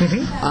behavior.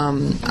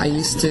 I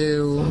used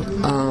to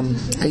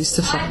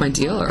fuck my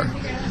dealer.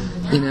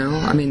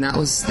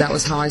 That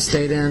was how I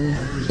stayed in.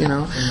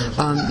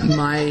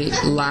 My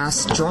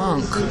last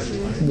drunk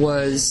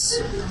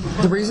was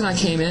the reason I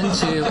came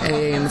into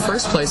AA in the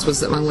first place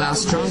was that my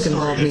last drunk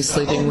involved me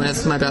sleeping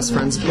with my best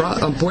friend's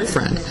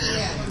boyfriend.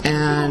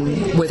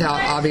 And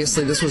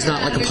obviously this was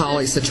not like a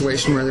poly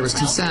situation where there was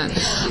consent.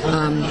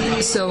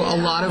 So a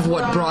lot of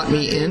what brought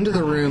me into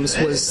the rooms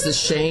was the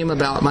shame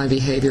about my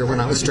behavior when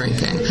I was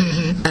drinking.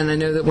 And I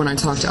know that when I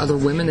talk to other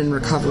women in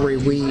recovery,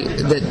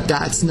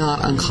 that's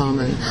not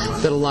uncommon,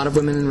 that a lot of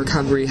women in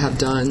recovery have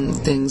done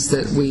things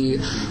that we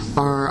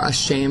are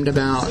ashamed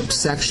about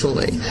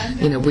sexually.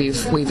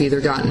 We've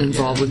either gotten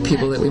involved with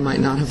people that we might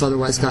not have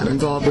otherwise gotten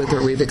involved with,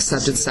 or we've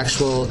accepted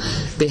sexual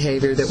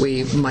behavior that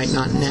we might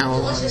not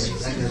now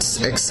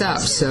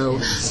accept. So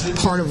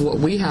part of what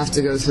we have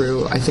to go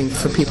through, I think,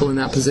 for people in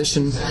that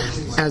position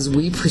as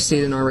we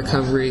proceed in our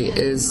recovery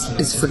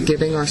is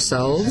forgiving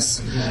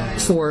ourselves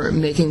for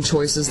making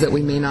choices that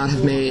we may not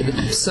have made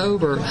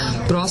sober,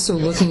 but also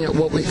looking at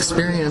what we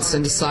experienced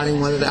and deciding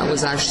whether that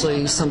was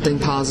actually something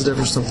positive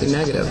or something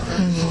negative.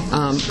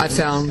 I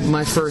found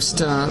my first,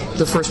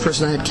 the first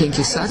person I had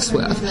kinky sex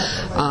with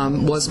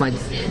was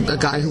a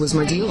guy who was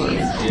my dealer.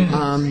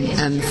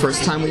 And the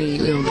first time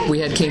we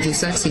had kinky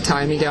sex, he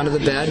tied me down to the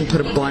bed and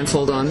put a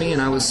blindfold on me,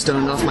 and I was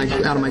stoned out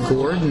of my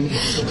gourd, and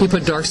he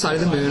put Dark Side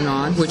of the Moon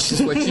on, which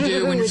is what you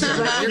do when you're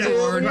stoned out of your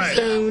gourd.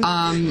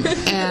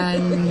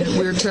 And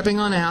we were tripping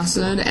on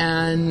acid,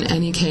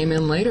 and he came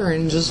in later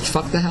and just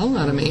fucked the hell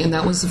out of me, and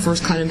that was the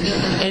first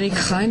any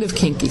kind of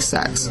kinky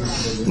sex.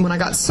 When I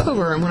got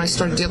sober and when I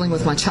started dealing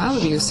with my child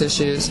abuse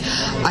issues,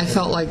 I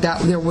felt like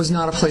that there was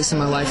not a place in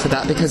my life for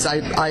that, because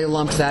I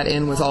lumped that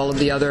in with all of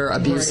the other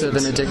abusive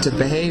and addictive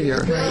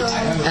behavior.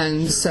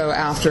 And so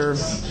after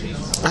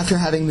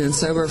having been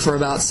sober for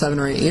about 7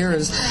 or 8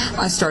 years,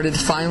 I started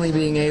finally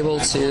being able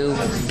to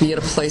be at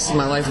a place in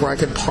my life where I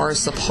could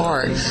parse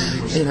apart,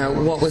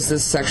 what was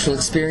this sexual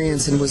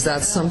experience, and was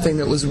that something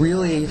that was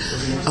really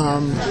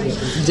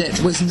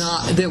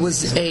that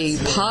was a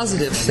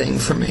positive thing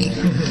for me?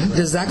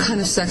 Does that kind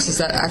of sex, is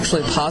that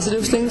actually a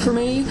positive thing for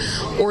me,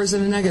 or is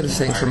it a negative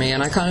thing for me?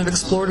 And I kind of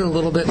explored it a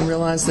little bit and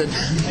realized that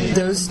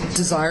those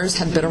desires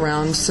had been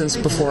around since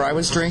before I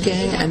was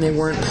drinking, and they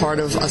weren't part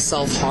of a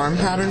self-harm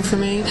pattern for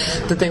me,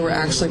 that they were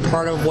actually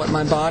part of what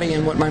my body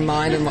and what my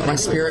mind and what my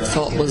spirit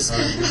felt was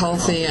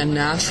healthy and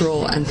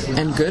natural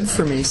and good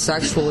for me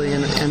sexually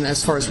and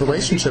as far as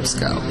relationships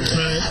go.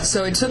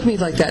 So it took me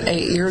like that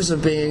 8 years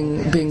of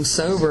being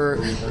sober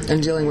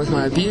and dealing with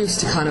my abuse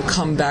to kind of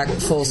come back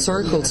full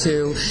circle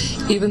to,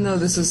 even though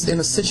this is in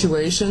a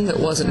situation that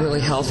wasn't really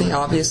healthy,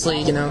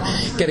 obviously,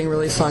 getting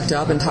really fucked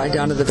up and tied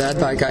down to the bed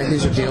by a guy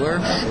who's your dealer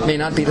may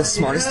not be the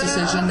smartest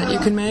decision that you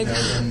can make.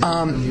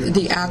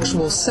 The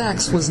actual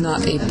sex was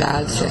not a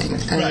bad thing.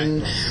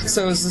 And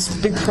so it was this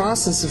big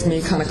process of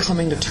me kind of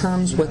coming to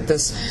terms with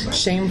this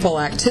shameful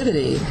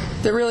activity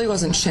that really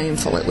wasn't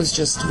shameful. It was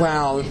just,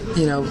 wow,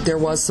 there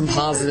was some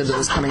positive that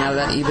was coming out of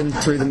that, even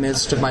through the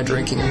midst of my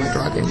drinking and my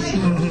drugging.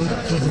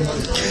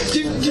 Do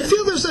you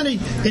feel there's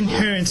any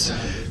inherent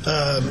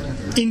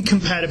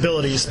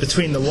incompatibilities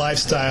between the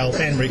lifestyle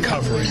and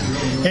recovery?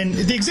 And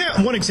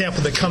one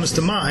example that comes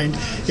to mind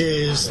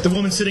is the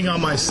woman sitting on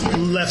my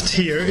left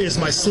here is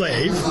my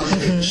slave.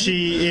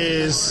 She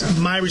is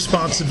my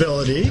responsibility.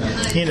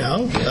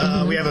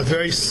 We have a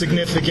very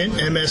significant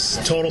MS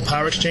total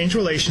power exchange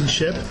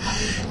relationship,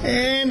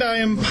 and I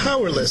am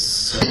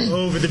powerless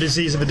over the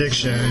disease of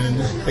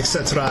addiction,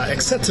 etc.,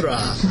 etc.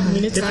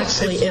 It's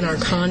actually in our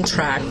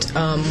contract.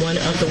 One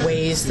of the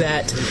ways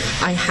that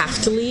I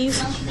have to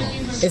leave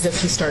is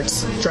if he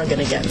starts drugging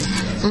again.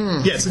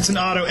 Yes, it's an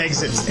auto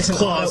exit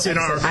clause in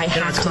our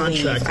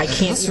contract. I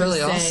can't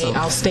say, awesome.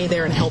 I'll stay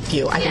there and help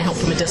you. I can help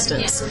from a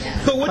distance,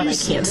 but I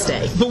can't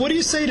stay. But what do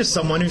you say to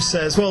someone who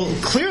says, well,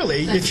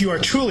 clearly, if you are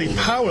truly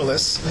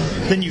powerless,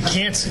 then you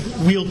can't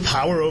wield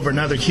power over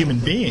another human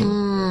being?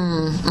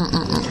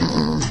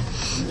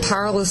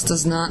 Powerless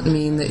does not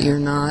mean that you're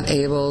not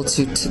able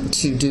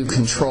to do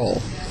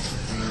control.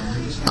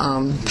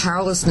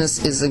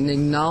 Powerlessness is an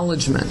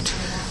acknowledgement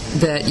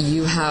that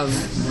you have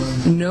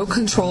no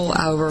control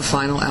over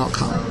final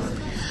outcome.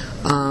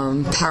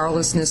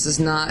 Powerlessness is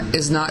not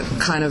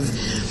kind of,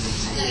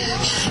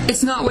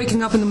 it's not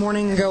waking up in the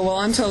morning and go, well,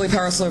 I'm totally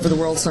powerless over the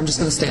world, so I'm just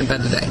going to stay in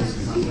bed today.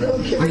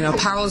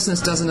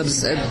 Powerlessness doesn't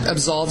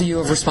absolve you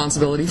of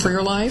responsibility for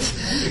your life,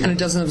 and it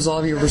doesn't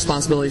absolve you of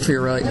responsibility for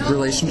your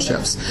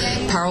relationships.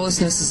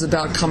 Powerlessness is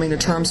about coming to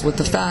terms with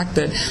the fact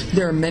that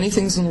there are many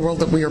things in the world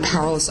that we are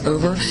powerless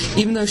over.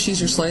 Even though she's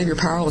your slave, you're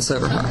powerless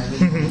over her.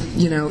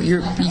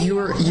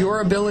 Your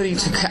ability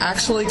to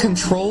actually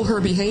control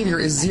her behavior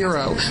is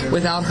zero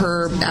without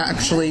her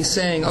actually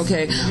saying,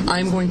 okay,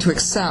 I'm going to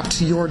accept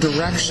your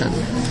direction.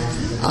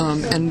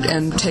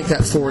 And take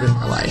that forward in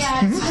my life.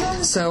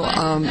 So,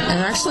 and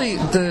actually,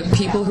 the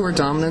people who are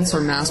dominants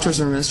or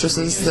masters or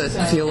mistresses that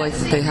feel like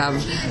that they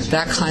have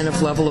that kind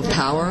of level of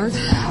power,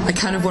 I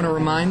kind of want to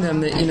remind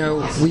them that,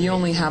 we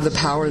only have the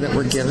power that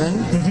we're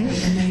given.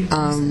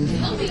 And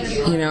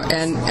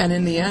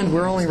in the end,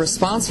 we're only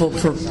responsible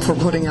for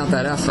putting out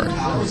that effort.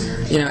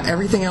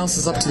 Everything else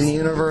is up to the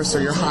universe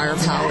or your higher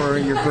power or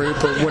your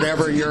group or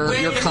whatever your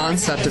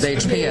concept of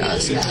HP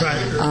is.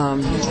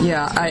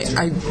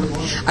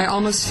 I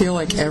almost feel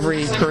like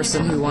every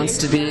person who wants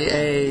to be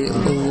a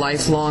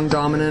lifelong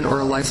dominant or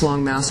a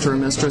lifelong master or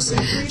mistress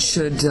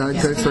should go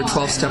through a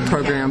 12-step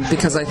program,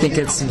 because I think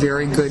it's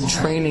very good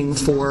training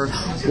for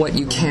what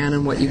you can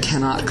and what you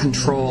cannot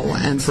control,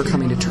 and for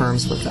coming to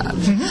terms with that.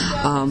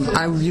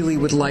 I really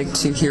would like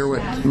to hear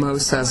what Mo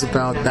says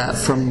about that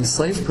from the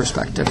slave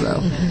perspective,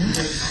 though.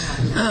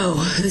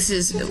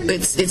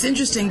 It's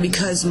interesting,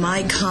 because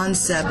my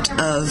concept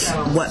of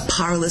what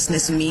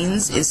powerlessness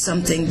means is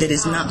something that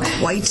is not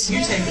quite,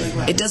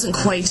 it doesn't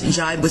quite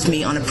jibe with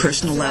me on a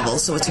personal level.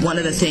 So it's one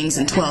of the things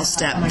in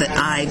 12-step that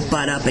I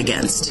butt up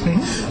against,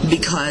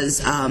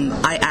 because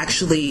I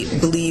actually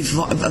believe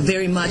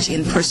very much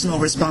in personal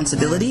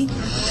responsibility,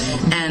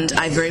 and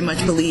I very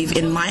much believe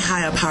in my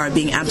higher power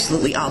being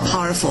absolutely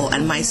all-powerful,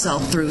 and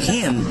myself through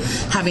him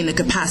having the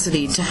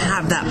capacity to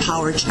have that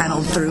power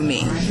channeled through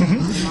me.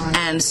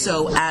 And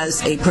so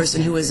as a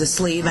person who is a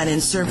slave and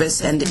in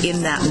service and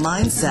in that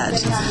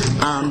mindset,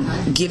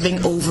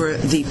 giving over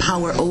the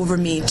power over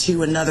me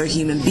to another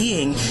human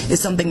being is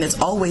something that's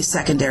always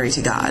secondary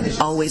to God.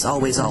 Always,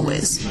 always,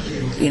 always.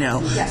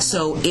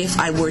 So if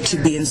I were to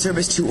be in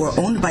service to or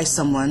owned by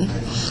someone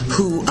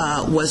who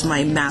was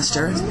my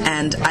master,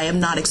 and I am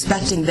not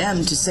expecting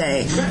them to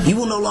say, you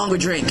will no longer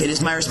drink, it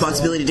is my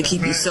responsibility to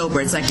keep you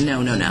sober. It's like,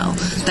 no.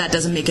 That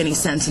doesn't make any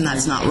sense, and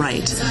that's not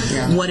right.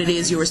 What it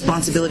is your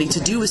responsibility to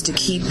do is to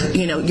keep,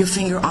 your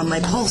finger on my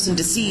pulse and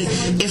to see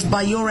if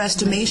by your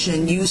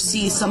estimation you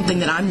see something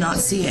that I'm not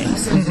seeing.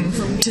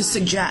 To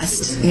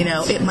suggest,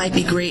 it might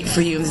be great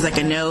for you. It's like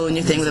a no, and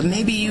you're thinking,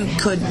 maybe you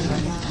could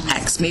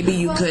X. Maybe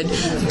you could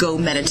go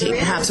meditate.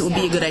 Perhaps it would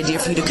be a good idea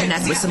for you to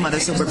connect with some other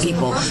sober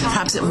people.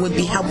 Perhaps it would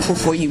be helpful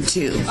for you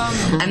too.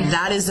 And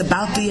that is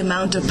about the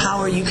amount of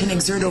power you can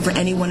exert over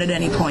anyone at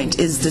any point,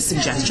 is the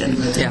suggestion.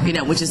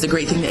 Which is the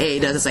great thing that AA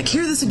does. It's like,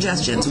 here are the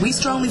suggestions. We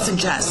strongly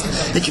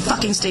suggest that you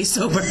fucking stay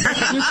sober.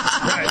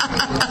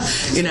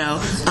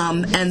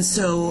 And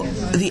so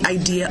the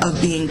idea of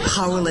being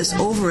powerless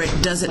over it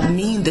doesn't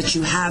mean that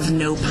you have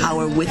no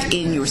power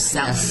within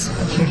yourself.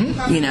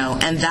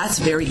 And that's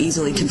very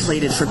easily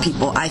conflated for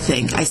people, I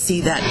think. I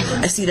see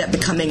that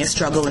becoming a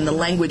struggle, and the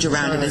language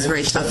around it is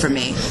very tough for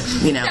me,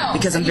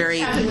 because I'm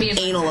very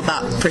anal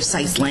about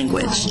precise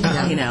language,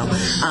 and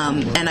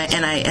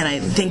I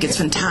think it's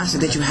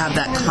fantastic that you have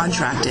that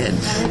contracted,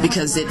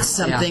 because it's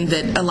something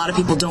that a lot of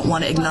people don't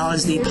want to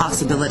acknowledge the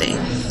possibility.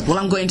 Well,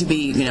 I'm going to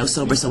be,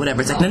 sober, so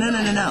whatever. It's like,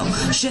 no.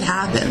 Shit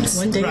happens.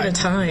 One day at a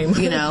time.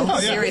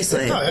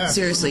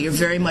 Seriously, you're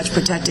very much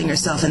protecting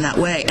yourself in that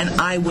way. And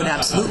I would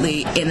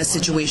absolutely, in a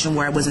situation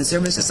where I was in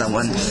service to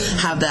someone,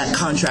 have that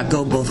contract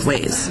go both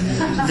ways.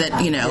 That,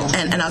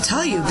 and I'll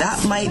tell you,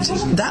 that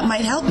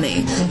might help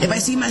me. If I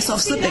see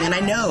myself slipping, and I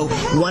know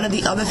one of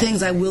the other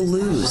things I will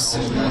lose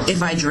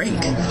if I drink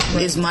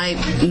is my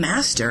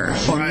master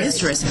or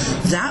mistress,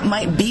 that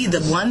might be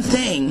the one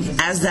thing,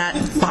 as that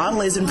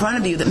bottle is in front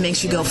of you, that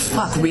makes you go,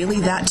 fuck, really,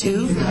 that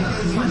too?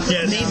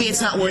 Yes. Maybe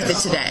it's not worth it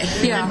today.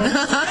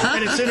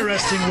 And it's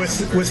interesting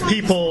with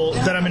people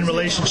that I'm in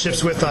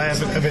relationships with. I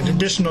have an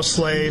additional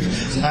slave,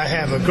 I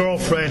have a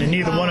girlfriend, and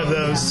neither one of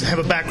those have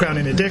a background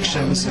in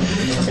addictions,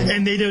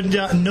 and they do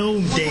not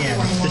know Dan,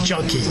 the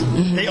junkie.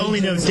 They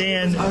only know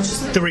Dan,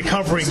 the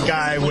recovering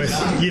guy with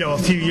a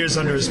few years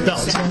under his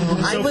belt.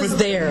 I was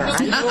there.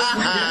 I know what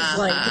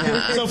it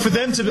was like. So for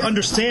them to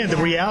understand the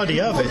reality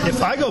of it,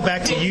 if I go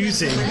back to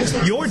using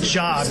your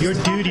job, your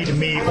duty to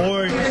me,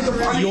 or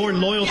your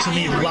loyalty to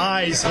me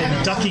lies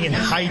in ducking and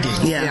hiding,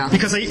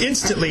 because I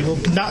instantly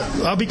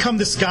I'll become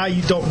this guy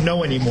you don't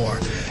know anymore,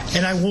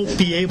 and I won't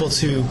be able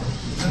to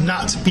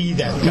not be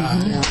that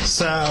guy.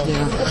 So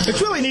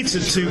it's really neat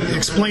to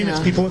explain it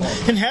to people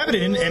and have it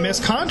in an MS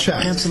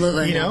contract.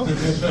 Absolutely.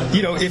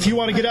 If you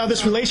want to get out of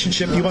this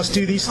relationship, you must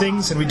do these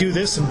things, and we do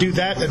this and do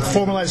that, and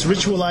formalized,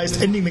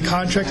 ritualized ending the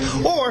contract.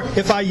 Or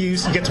if I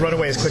use, you get to run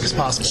away as quick as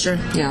possible. Sure.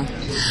 Yeah.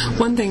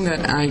 One thing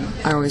that I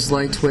always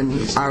liked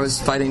when I was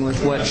fighting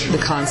with what the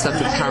concept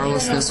of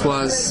powerlessness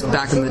was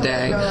back in the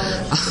day,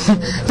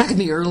 back in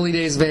the early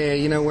days of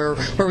AA, where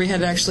we had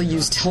to actually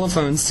use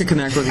telephones to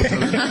connect with each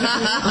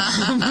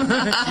other.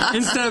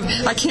 Instead of,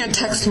 I can't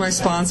text my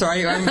sponsor. I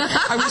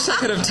wish I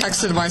could have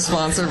texted my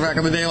sponsor back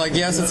in the day, like,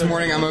 yes, it's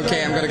morning, I'm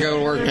okay, I'm going to go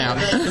to work now.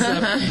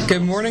 Instead of,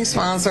 good morning,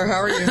 sponsor,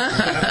 how are you?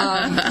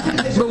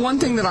 But one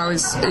thing that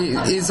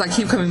I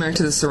keep coming back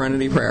to the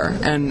serenity prayer,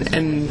 and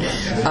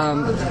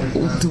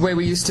the way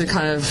we used to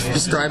kind of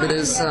describe it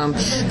is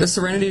the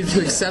serenity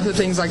to accept the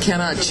things I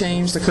cannot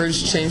change, the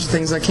courage to change the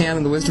things I can,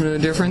 and the wisdom of the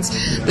difference.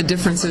 The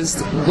difference is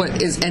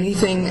what is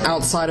anything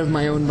outside of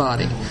my own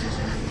body.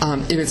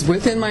 If it's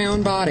within my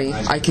own body,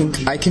 I can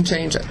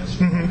change it.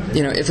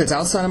 If it's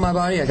outside of my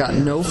body, I got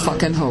no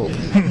fucking hope.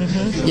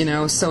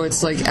 So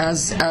it's like,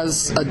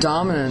 as a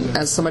dominant,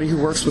 as somebody who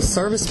works with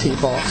service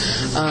people,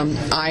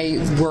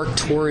 I work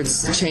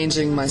towards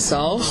changing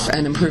myself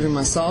and improving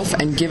myself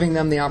and giving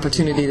them the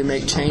opportunity to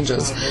make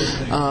changes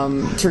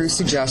through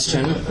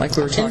suggestion, like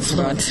we were talking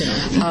about.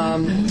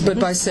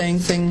 But by saying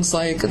things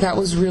like, that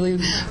was really,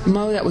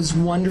 Mo, that was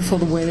wonderful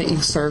the way that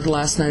you served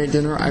last night at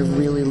dinner. I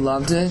really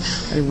loved it.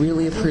 I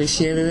really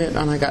appreciated it,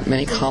 and I got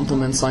many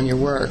compliments on your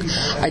work.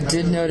 I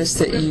did notice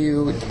that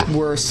you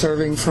were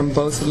serving from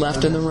both the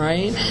left and the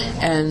right,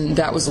 and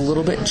that was a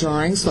little bit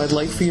jarring, so I'd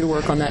like for you to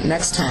work on that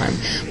next time.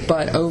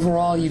 But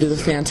overall, you did a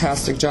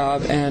fantastic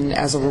job, and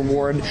as a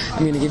reward, I'm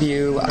going to give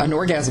you an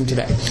orgasm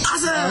today.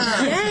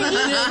 Awesome!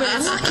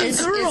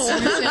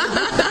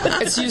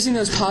 It's using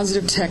those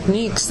positive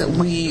techniques that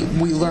we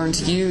learn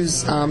to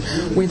use.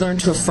 We learn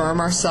to affirm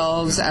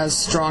ourselves as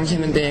strong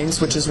human beings,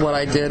 which is what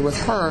I did with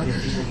her.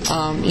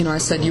 I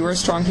said, "You are a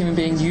strong human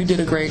being. You did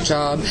a great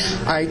job."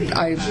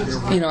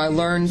 I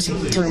learned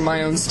through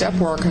my own step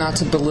work not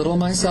to belittle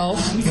myself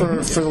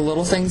for the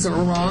little things that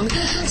were wrong.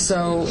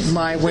 So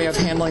my way of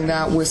handling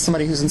that with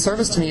somebody who's in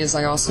service to me is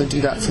I also do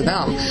that for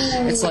them.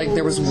 It's like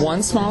there was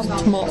one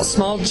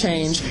small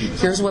change.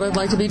 Here's what I'd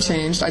like to be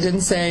changed. I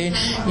didn't say,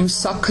 "You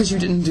suck because you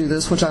didn't do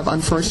this," which I've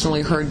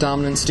unfortunately heard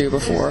dominants do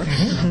before.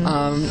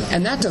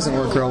 And that doesn't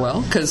work real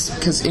well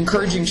because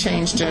encouraging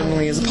change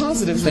generally is a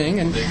positive thing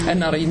and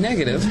not a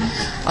negative.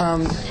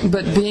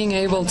 But being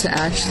able to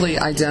actually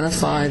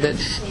identify that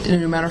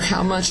no matter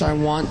how much I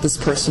want this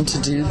person to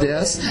do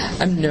this,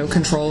 I have no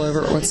control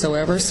over it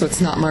whatsoever, so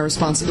it's not my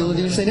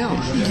responsibility if they don't.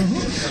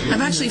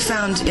 I've actually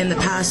found in the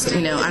past,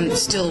 I'm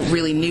still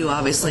really new,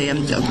 obviously.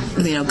 I'm,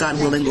 God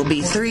willing, will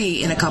be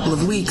 3 in a couple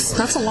of weeks.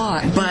 That's a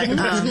lot. But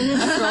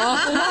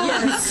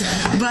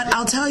but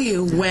I'll tell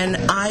you, when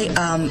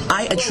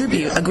I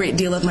attribute a great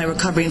deal of my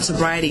recovery and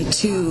sobriety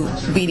to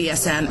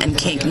BDSM and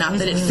kink, not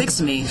that it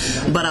fixed me,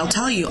 but I'll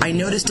tell you, I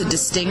noticed a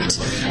distinct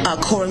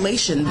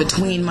correlation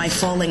between my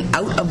falling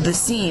out of the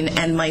scene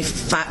and my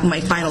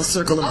final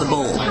circle of the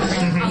bowl.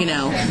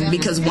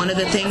 Because one of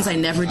the things I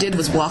never did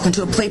was walk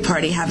into a play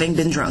party having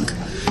been drunk.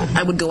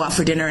 I would go out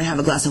for dinner and have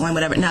a glass of wine,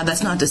 whatever. Now,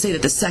 that's not to say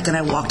that the second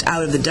I walked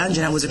out of the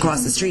dungeon, I was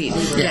across the street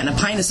getting a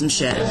pint of some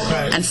shit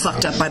and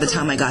fucked up by the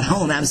time I got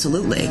home,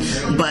 absolutely.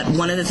 But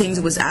one of the things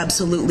that was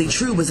absolutely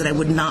true was that I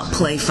would not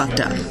play fucked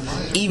up,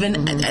 even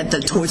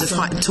towards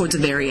the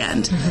very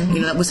end.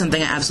 That was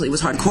something I absolutely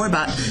was hardcore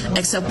about,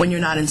 except when you're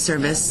not in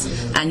service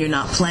and you're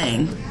not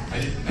playing.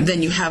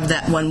 Then you have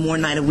that one more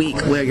night a week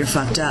where you're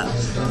fucked up.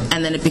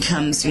 And then it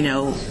becomes, in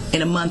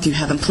a month you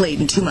haven't played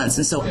in 2 months.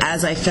 And so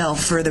as I fell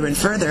further and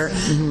further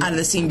out of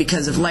the scene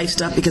because of life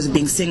stuff, because of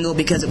being single,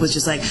 because it was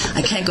just like,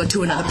 I can't go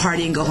to another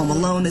party and go home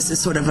alone. This is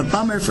sort of a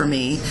bummer for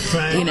me.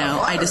 Right.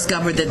 I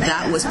discovered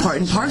that was part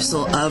and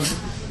parcel of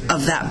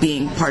that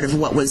being part of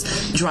what was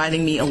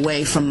driving me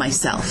away from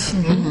myself,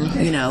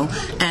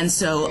 and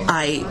so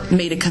I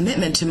made a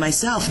commitment to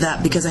myself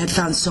that because I had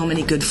found so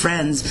many good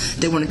friends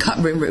that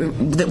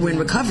were in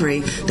recovery,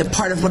 that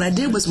part of what I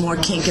did was more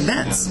kink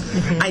events.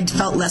 I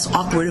felt less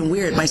awkward and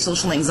weird. My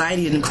social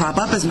anxiety didn't crop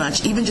up as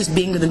much, even just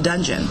being in the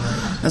dungeon.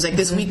 I was like,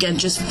 this weekend,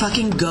 just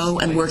fucking go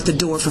and work the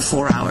door for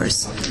 4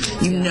 hours.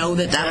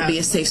 That would be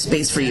a safe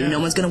space for you.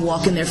 No one's going to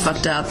walk in there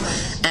fucked up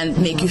and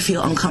make you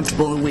feel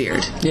uncomfortable and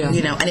weird.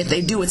 And if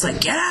they do, it's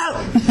like, get out!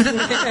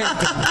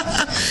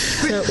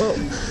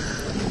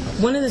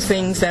 One of the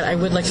things that I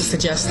would like to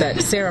suggest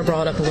that Sarah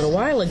brought up a little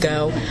while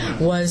ago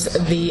was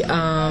the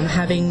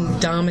having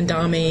Dom and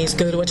Dames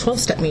go to a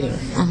 12-step meeting.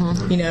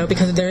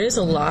 Because there is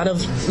a lot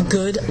of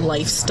good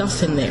life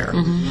stuff in there.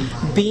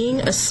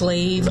 Being a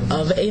slave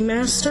of a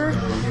master,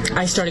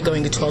 I started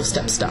going to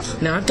 12-step stuff.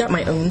 Now, I've got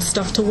my own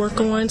stuff to work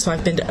on, so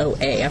I've been to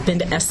OA, I've been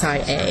to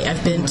SIA,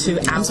 I've been to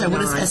Al-Anon. I'm sorry,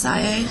 what is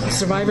SIA?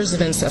 Survivors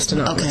of Incest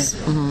Anonymous.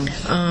 Okay.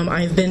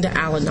 I've been to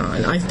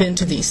Al-Anon. I've been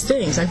to these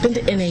things. I've been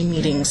to NA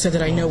meetings so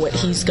that I know what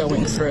he's going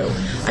through.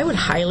 I would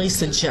highly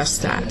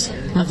suggest that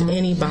of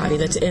anybody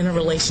that's in a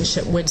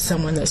relationship with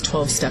someone that's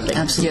 12-stepping.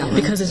 Absolutely.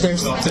 Because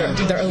there's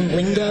their own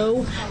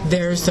lingo,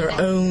 there's their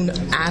own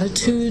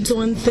attitudes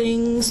on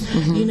things.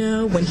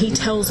 When he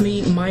tells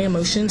me my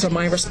emotions are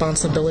my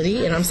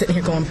responsibility, and I'm sitting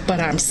here going, but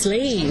I'm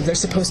slave. They're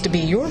supposed to be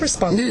your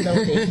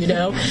responsibility,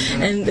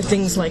 and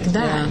things like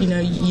that.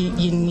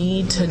 You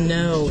need to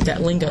know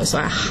that lingo. So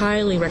I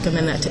highly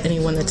recommend that to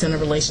anyone that's in a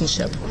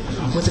relationship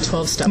with a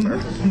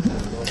 12-stepper.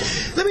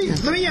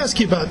 Let me ask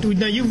you about,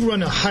 now you've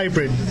run a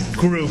hybrid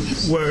group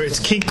where it's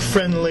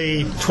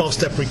kink-friendly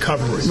 12-step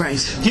recovery.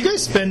 Right. Do you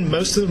guys spend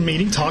most of the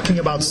meeting talking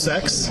about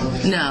sex?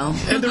 No.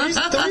 And the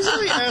reason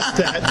I ask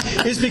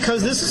that is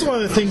because this is one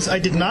of the things I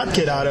did not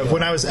get out of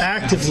when I was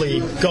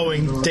actively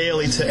going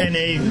daily to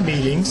NA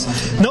meetings.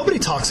 Nobody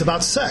talks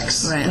about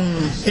sex. Right.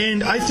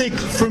 And I think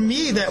for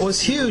me that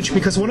was huge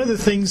because one of the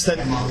things that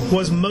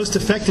was most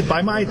affected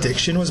by my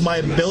addiction was my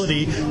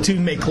ability to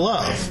make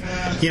love.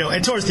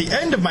 And towards the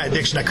end of my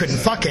addiction I couldn't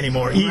fuck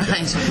anymore either.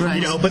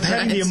 Right. But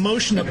having the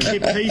emotional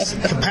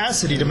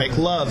capacity to make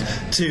love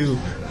to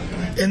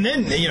And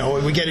then, you know,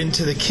 we get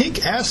into the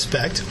kink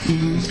aspect.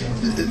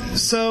 Mm-hmm.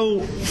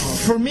 So,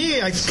 for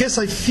me, I guess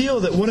I feel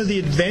that one of the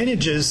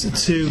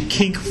advantages to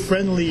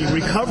kink-friendly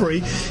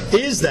recovery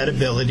is that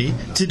ability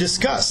to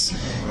discuss.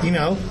 You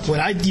know, when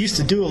I used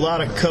to do a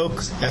lot of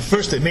coke, at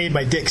first it made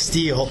my dick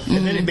steel, and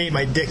mm-hmm. then it made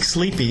my dick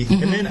sleepy,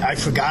 mm-hmm. and then I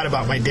forgot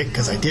about my dick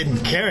because I didn't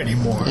care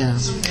anymore. Yeah.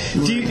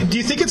 Do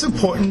you think it's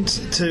important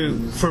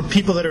for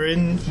people that are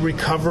in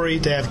recovery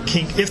to have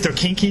kink, if they're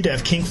kinky, to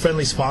have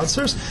kink-friendly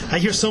sponsors? I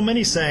hear so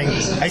many saying,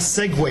 I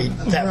segued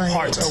that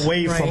part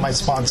away from my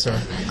sponsor.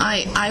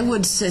 I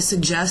would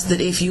suggest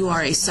that if you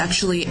are a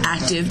sexually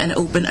active and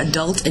open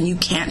adult and you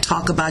can't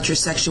talk about your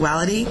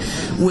sexuality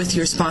with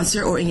your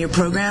sponsor or in your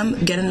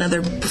program, get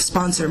another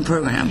sponsor and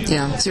program.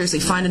 Yeah. Seriously,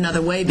 find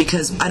another way,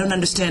 because I don't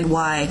understand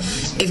why,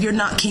 if you're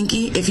not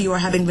kinky, if you are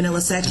having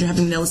vanilla sex, you're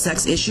having vanilla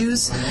sex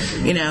issues,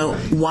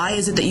 why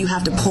is it that you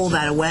have to pull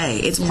that away?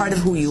 It's part of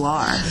who you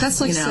are.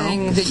 That's like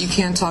saying that you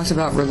can't talk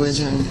about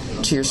religion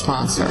to your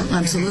sponsor.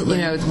 Absolutely.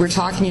 We're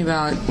talking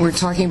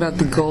about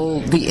the goal,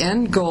 the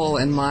end goal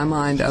in my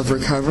mind of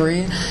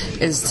recovery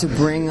is to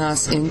bring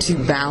us into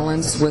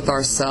balance with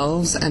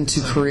ourselves and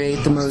to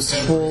create the most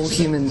whole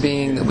human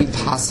being that we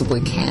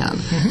possibly can.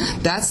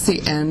 Mm-hmm. That's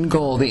the end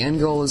goal. The end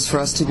goal is for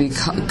us to be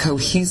a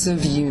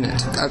cohesive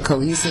unit, a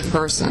cohesive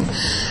person.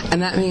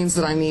 And that means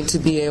that I need to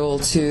be able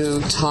to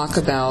talk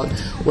about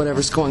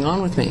whatever's going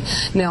on with me.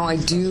 Now, I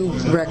do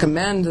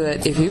recommend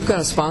that if you've got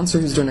a sponsor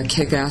who's doing a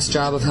kick-ass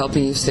job of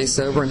helping you stay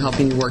sober and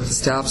helping you work the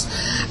steps,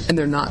 and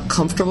they're not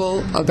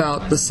comfortable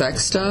about the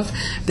sex stuff,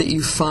 that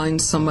you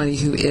find somebody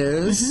who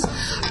is.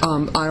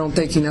 Mm-hmm. I don't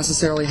think you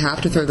necessarily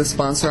have to throw the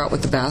sponsor out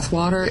with the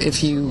bathwater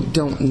if you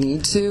don't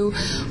need to,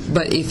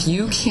 but if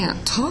you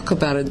can't talk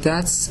about it,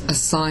 that's a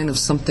sign of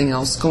something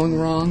else going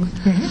wrong,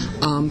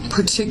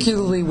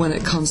 particularly when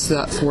it comes to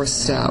that fourth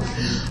step.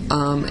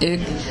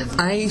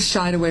 I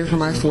shied away from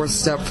my fourth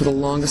step for the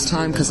longest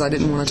time because I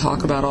didn't want to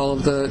talk about all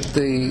of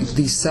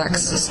the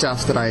sex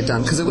stuff that I had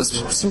done, because it was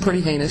some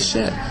pretty heinous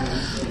shit.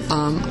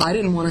 I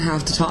didn't want to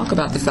have to talk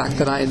about the fact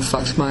that I had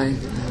fucked my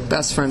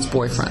best friend's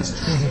boyfriend.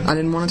 Mm-hmm. I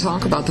didn't want to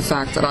talk about the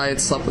fact that I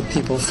had slept with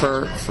people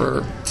for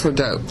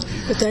dope.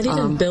 But that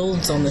even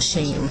builds on the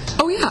shame.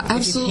 Oh yeah,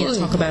 absolutely. If you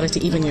can't talk about it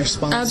to even your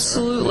sponsor.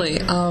 Absolutely.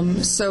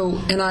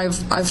 And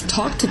I've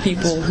talked to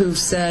people who've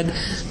said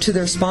to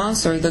their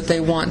sponsor that they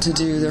want to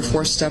do their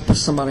fourth step with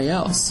somebody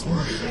else.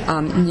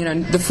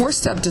 The fourth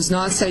step does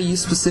not say you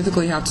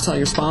specifically have to tell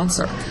your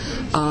sponsor.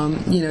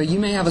 You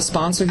may have a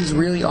sponsor who's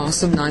really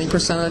awesome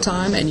 90% of the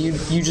time, and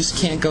you just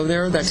can't go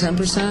there, that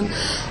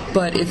 10%.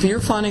 But if you're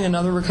finding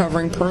another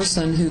recovering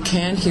person who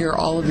can hear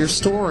all of your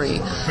story,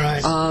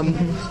 right.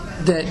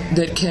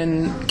 that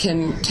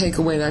can take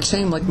away that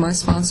shame, like my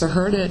sponsor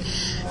heard it,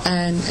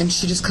 and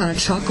she just kind of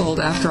chuckled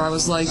after I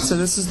was like, so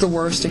this is the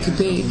worst it could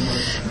be.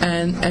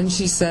 And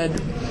she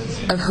said,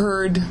 I've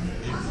heard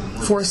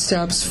 4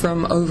 steps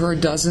from over a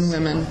dozen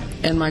women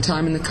in my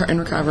time in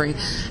recovery,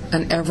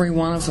 and every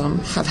one of them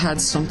have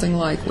had something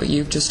like what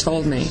you've just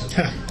told me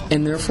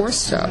in their 4th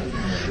step.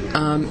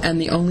 And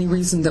the only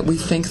reason that we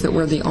think that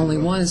we're the only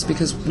one is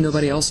because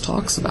nobody else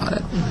talks about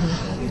it.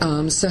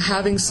 Mm-hmm. So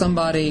having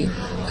somebody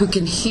who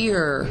can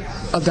hear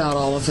about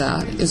all of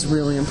that is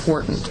really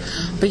important.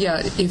 But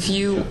yeah,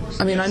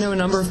 I know a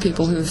number of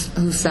people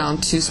who've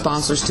found 2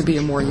 sponsors to be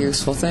a more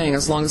useful thing,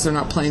 as long as they're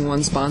not playing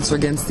one sponsor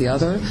against the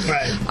other.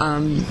 Right.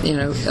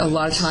 A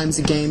lot of times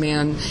a gay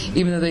man,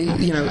 even though they,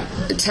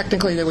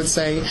 technically they would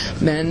say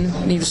men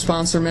need to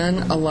sponsor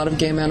men, a lot of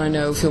gay men I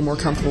know feel more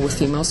comfortable with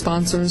female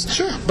sponsors.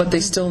 Sure. But they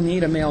still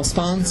need a male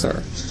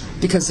sponsor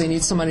because they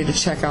need somebody to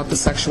check out the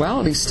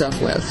sexuality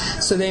stuff with.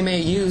 So they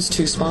may use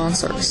 2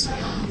 sponsors.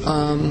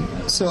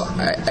 So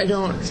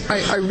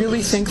I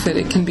really think that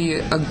it can be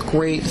a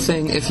great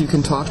thing if you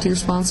can talk to your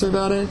sponsor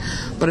about it,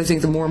 but I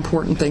think the more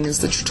important thing is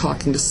that you're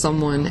talking to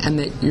someone and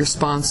that your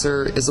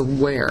sponsor is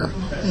aware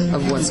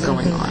of what's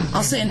going on.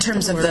 I'll say in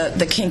terms of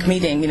the kink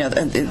meeting,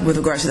 with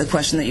regards to the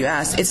question that you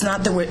asked, it's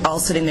not that we're all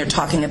sitting there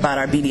talking about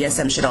our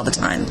BDSM shit all the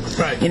time.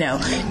 Right.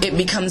 It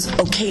becomes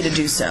okay to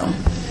do so.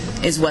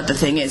 Is what the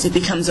thing is. It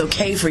becomes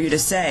okay for you to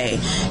say,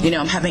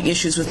 I'm having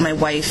issues with my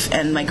wife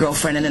and my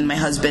girlfriend, and then my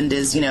husband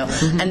is, and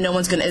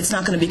it's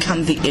not going to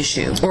become the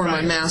issue. Or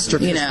my master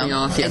pissed me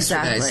off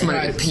yesterday.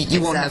 Exactly.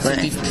 You won't have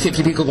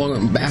 50 people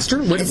going,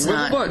 master? It's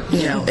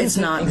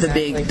not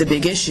the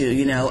big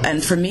issue,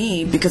 And for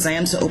me, because I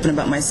am so open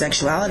about my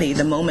sexuality,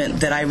 the moment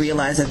that I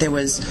realized that there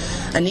was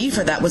a need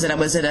for that was that I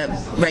was at a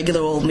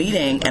regular old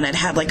meeting, and I'd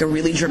had like a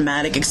really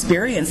dramatic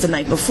experience the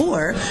night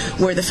before,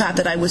 where the fact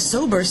that I was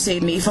sober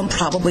saved me from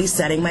probably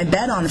setting my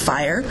bed on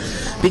fire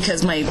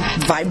because my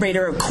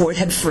vibrator cord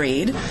had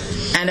freed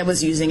and I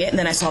was using it, and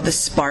then I saw this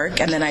spark,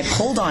 and then I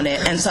pulled on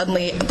it, and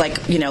suddenly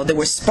there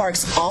were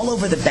sparks all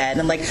over the bed,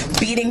 and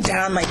beating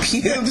down my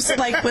pubes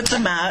with the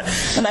mat,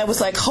 and I was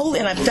like, holy,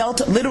 and I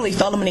literally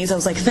fell on my knees. I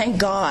was like, thank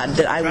God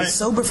that I was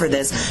sober for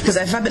this, because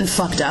if I'd been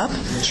fucked up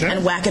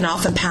and whacking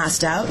off and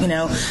passed out,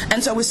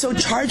 and so I was so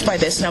charged by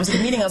this, and I was at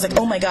the meeting, I was like,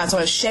 oh my God. So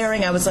I was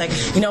sharing, I was like,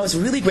 I was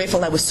really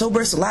grateful I was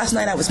sober. So last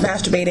night I was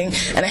masturbating,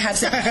 and I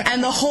had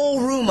and the whole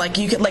room,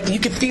 you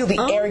could feel the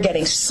air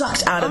getting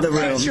sucked out of the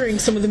room. I'm picturing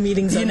some of the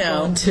meetings I'm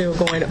on too,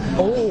 going,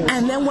 oh.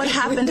 And then what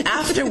happened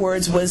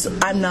afterwards was,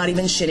 I'm not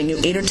even shitting you,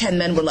 8 or 10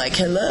 men were like,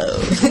 hello.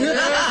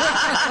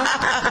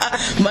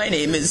 My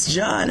name is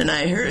John, and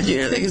I heard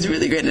you. Like, it's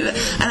really great. And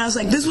I was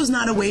like, this was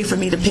not a way for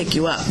me to pick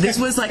you up. This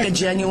was like a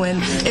genuine,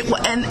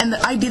 and the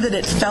idea that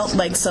it felt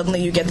like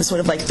suddenly you get this sort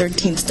of like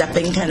 13th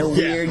stepping kind of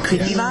weird,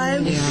 creepy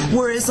vibe.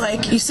 Whereas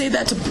like, you say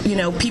that to, you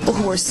know, people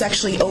who are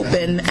sexually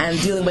open and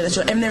dealing with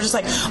it, and they're just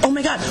like, oh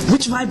my God,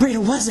 which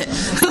vibrator was it?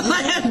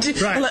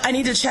 I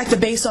need to check the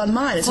base on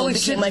mine. It's holy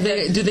shit, like,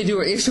 did they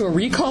issue a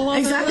recall on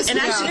exactly.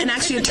 that? And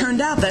actually it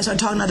turned out that I started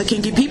talking to other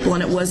kinky people,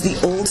 and it was the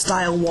old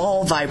style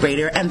wall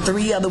vibrator, and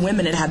 3 other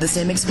women had the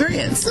same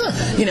experience.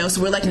 You know,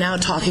 so we're like now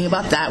talking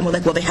about that, and we're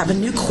like, well, they have a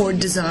new cord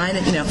design,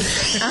 and you know.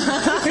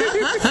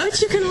 But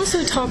you can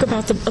also talk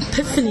about the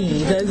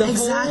epiphany, the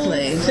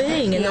exactly. whole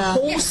thing, and the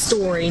whole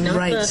story, not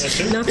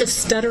the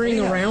stuttering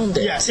around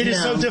it. Yes, it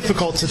is so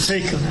difficult to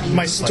take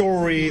my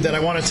story that I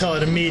want to tell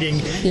at a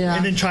meeting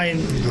and then try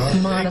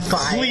and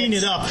modify clean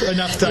it up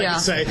enough that I can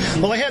say,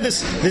 well, I had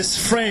this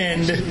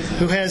friend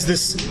who has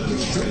this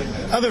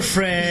other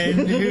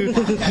friend who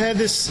had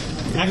this.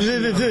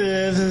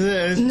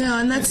 No,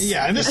 and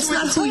that's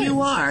not who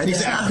you are.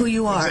 That's not who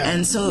you are.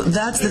 And so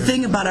that's the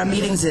thing about our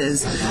meetings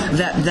is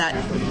that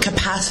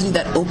capacity,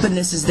 that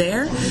openness is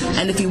there.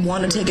 And if you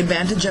want to take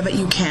advantage of it,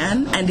 you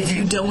can. And if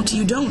you don't,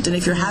 you don't. And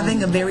if you're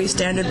having a very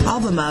standard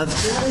problem of,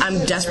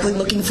 I'm desperately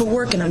looking for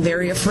work and I'm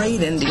very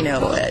afraid, and you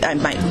know, I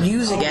might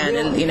use again,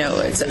 and you know,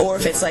 or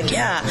if it's like,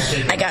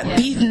 I got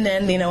beaten,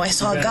 and you know, I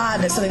saw God,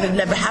 and it's something that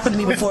never happened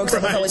to me before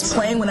because I was always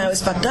playing when I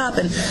was fucked up,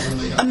 and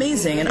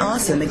amazing and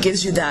awesome. It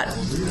gives you that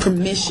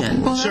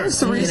permission. Well, that was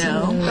the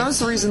reason. That was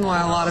the reason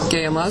why a lot of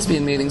gay and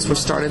lesbian meetings were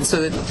started,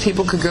 so that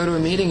people could go to a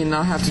meeting and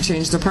not have to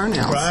change their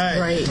pronouns.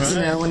 Right. You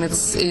know, and it's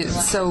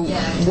so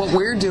what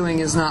we're doing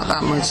is not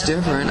that much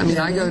different. I mean,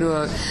 I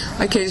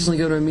occasionally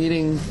go to a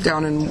meeting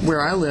down in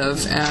where I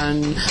live,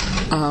 and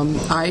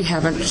I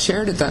haven't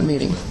shared at that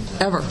meeting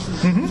ever.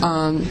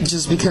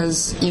 Just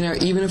because, you know,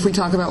 even if we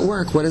talk about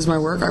work, what is my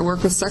work? I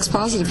work with sex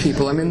positive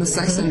people. I'm in the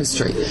sex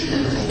industry.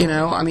 You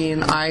know, I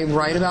mean, I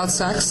write about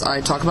sex,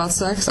 I talk about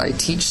sex, I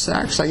teach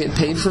sex, I get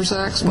paid for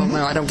sex. Well,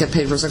 no, I don't get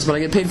paid for sex, but I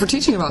get paid for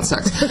teaching about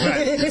sex.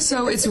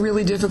 So it's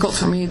really difficult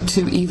for me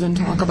to even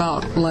talk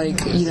about,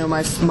 like, you know,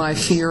 my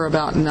fear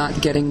about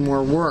not getting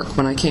more work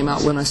when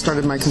I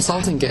started my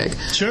consulting gig.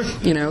 Sure.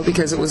 You know,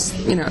 because it was,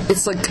 you know,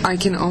 it's like I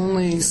can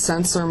only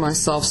censor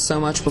myself so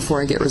much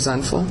before I get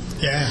resentful.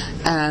 Yeah.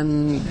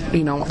 And,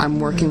 you know, I'm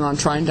working on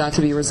trying not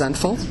to be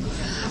resentful.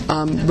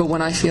 But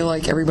when I feel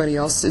like everybody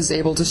else is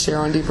able to share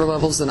on deeper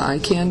levels than I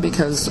can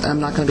because I'm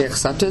not going to be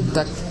accepted,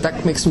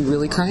 that makes me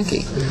really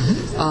cranky.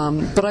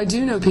 But I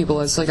do know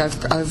people. It's like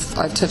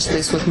I've touched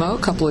base with Mo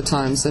a couple of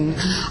times, and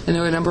I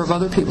know a number of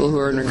other people who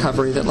are in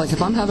recovery that, like,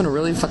 if I'm having a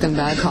really fucking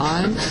bad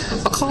time,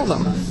 I'll call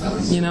them.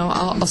 You know,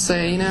 I'll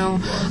say, you know,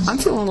 I'm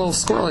feeling a little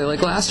squirrely.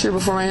 Like last year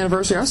before my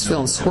anniversary, I was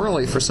feeling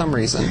squirrely for some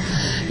reason.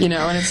 You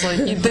know, and it's like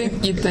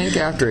you'd think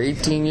after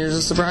 18 years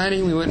of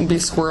sobriety we wouldn't be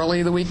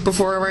squirrely the week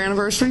before our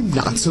anniversary.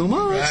 Not so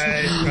much.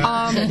 Right. You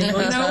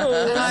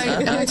know,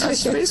 and I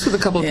touched base with a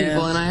couple of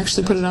people, and I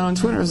actually put it out on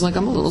Twitter. I was like,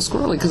 I'm a little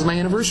squirrely because my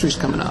anniversary's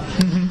coming up.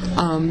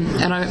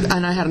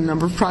 And I had a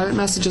number of private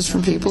messages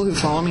from people who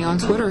follow me on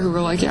Twitter who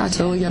were like, yeah, I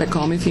totally get it.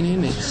 Call me if you need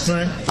me.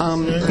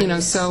 Right. You know,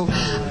 so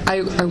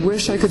I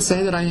wish I could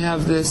say that I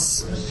have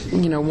this,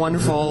 you know,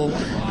 wonderful,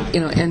 you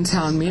know,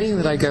 in-town meeting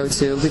that I go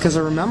to, because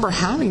I remember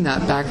having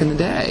that back in the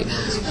day.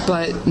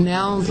 But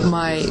now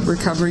my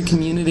recovery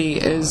community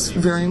is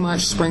very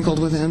much sprinkled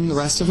within the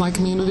rest of my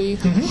community,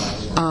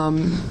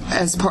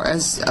 as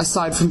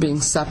aside from being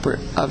separate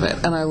of it.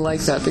 And I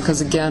like that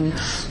because, again,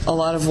 a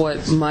lot of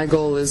what my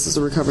goal is as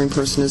a recovering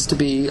person is to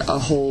be a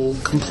whole,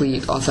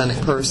 complete,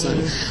 authentic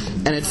person.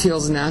 And it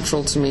feels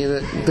natural to me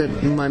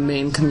that my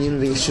main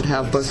community should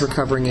have both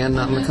recovering and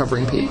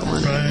non-recovering people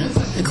in it.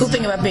 The cool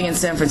thing about being in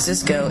San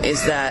Francisco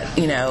is that,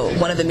 you know,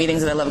 one of the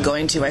meetings that I love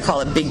going to, I call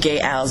it Big Gay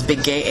Al's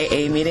Big Gay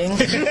AA meeting.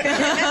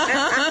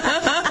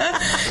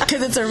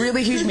 Because it's a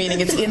really huge meeting.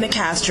 It's in the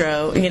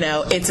Castro, you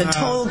know. It's a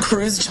total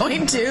cruise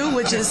joint, too,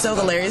 which is so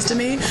hilarious to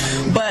me.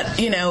 But,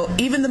 you know,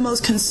 even the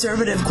most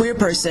conservative queer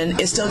person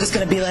is still just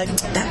going to be like,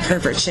 that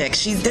pervert chick,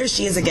 there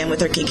she is again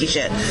with her kinky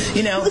shit,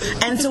 you know.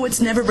 And so it's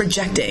never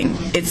rejecting.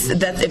 It's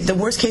that if the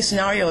worst case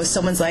scenario is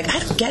someone's like, I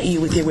don't get you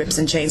with your whips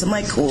and chains. I'm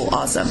like, cool,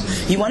 awesome.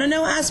 You want to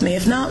know? Ask me.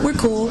 If not, we're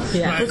cool.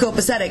 Yeah. We're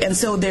copacetic. And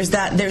so there's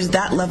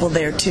that level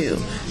there, too,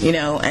 you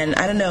know. And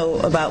I don't know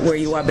about where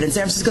you are, but in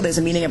San Francisco, there's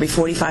a meeting every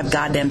 45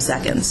 goddamn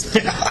seconds.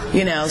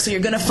 You know, so you're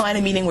going to find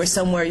a meeting where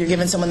somewhere you're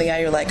giving someone the eye,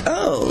 you're like,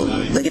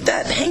 oh, look at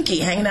that hanky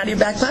hanging out of your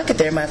back pocket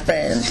there, my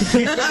friend.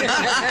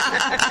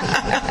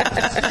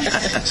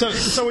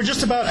 So we're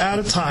just about out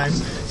of time.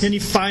 Any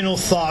final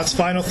thoughts,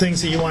 final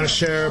things that you want to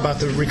share about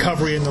the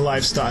recovery and the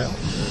lifestyle?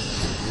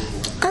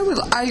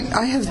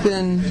 I have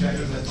been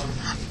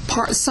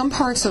some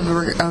parts of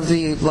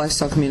the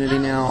lifestyle community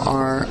now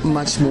are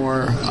much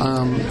more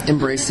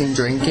embracing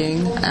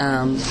drinking.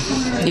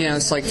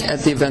 It's like at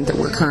the event that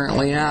we're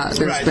currently at,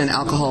 there's been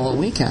alcohol all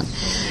weekend.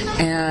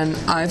 And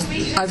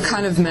I've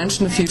kind of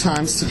mentioned a few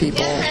times to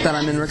people that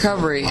I'm in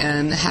recovery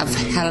and have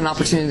had an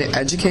opportunity to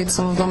educate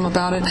some of them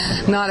about it.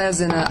 Not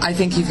as in I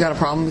think you've got a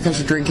problem because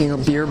you're drinking a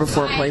beer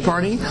before a play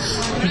party,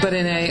 but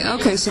in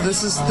okay, so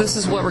this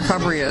is what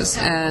recovery is.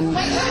 And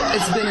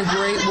it's been a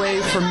great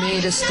way for me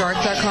to start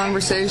that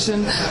conversation.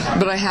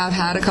 But I have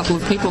had a couple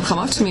of people come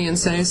up to me and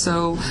say,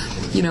 so,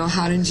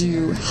 how did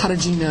you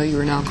know you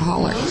were an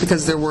alcoholic?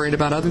 Because they're worried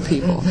about other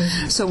people.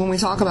 Mm-hmm. So when we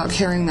talk about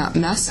carrying that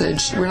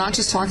message, we're not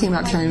just talking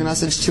about carrying the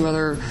message to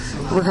other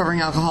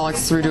recovering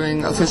alcoholics through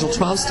doing official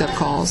 12-step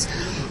calls.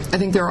 I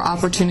think there are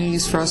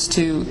opportunities for us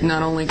to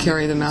not only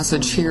carry the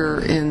message here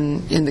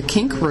in the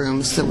kink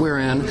rooms that we're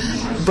in,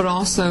 but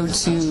also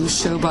to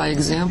show by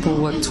example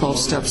what 12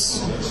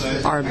 steps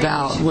are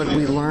about, what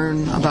we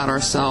learn about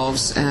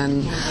ourselves.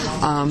 And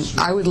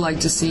I would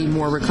like to see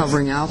more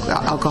recovering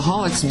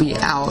alcoholics be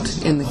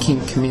out in the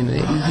kink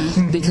community.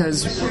 Mm-hmm.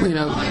 Because,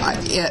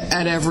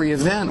 at every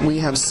event we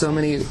have so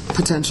many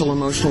potential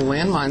emotional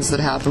landmines that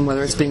happen,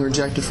 whether it's being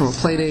rejected from a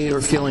play date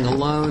or feeling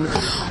alone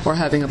or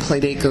having a play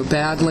date go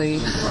badly,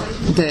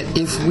 that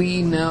if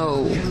we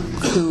know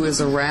who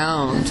is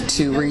around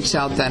to reach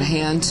out that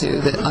hand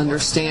to, that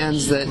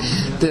understands that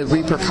the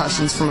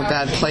repercussions from a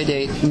bad play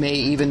date may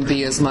even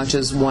be as much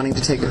as wanting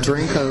to take a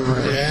drink over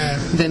it,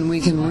 then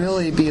we can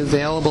really be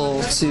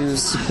available to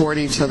support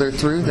each other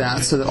through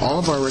that so that all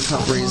of our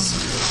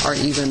recoveries are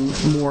even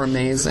more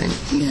amazing.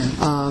 Yeah.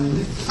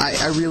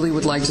 I really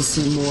would like to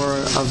see more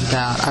of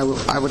that. I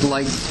would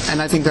like,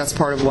 and I think that's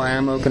part of why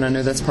I'm open. I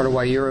know that's part of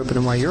why you're open,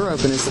 and why you're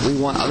open is that we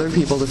want other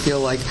people to feel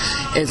like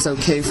it's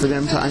okay for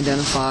them to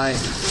identify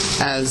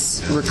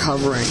as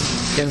recovering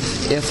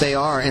if they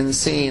are in the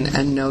scene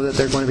and know that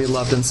they're going to be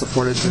loved and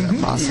supported through that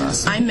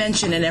process. I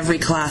mention in every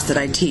class that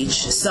I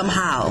teach,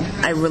 somehow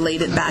I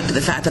relate it back to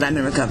the fact that I'm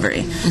in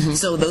recovery. Mm-hmm.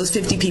 So those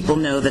 50 people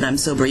know that I'm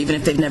sober, even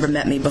if they've never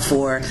met me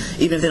before,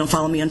 even if they don't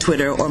follow me on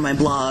Twitter or my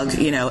blog.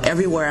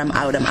 Everywhere I'm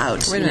out, I'm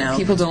out. Wait a minute,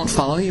 people don't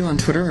follow you on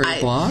Twitter or your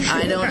blog?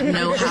 I don't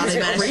know how they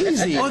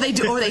manage. Or they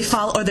do, or they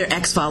follow, or they're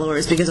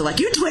ex-followers because they're like,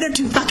 you Twitter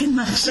too fucking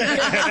much.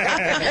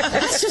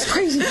 That's just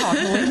crazy talk,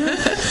 Melinda.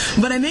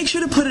 But I make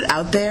sure to put it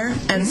out there,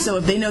 and so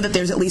if they know that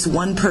there's at least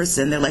one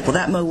person, they're like, well,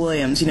 that Mo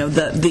Williams,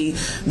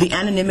 the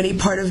anonymity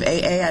part of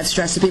AA, I've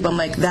stressed to people, I'm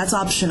like, that's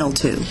optional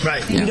too.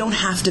 Right. You don't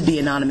have to be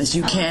anonymous.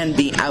 You can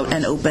be out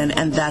and open,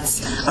 and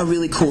that's a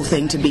really cool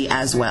thing to be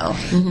as well.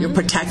 Mm-hmm. You're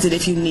protected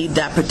if you need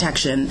that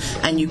protection,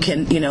 and you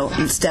can,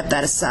 step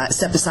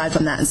aside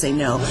from that and say,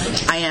 no,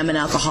 I am an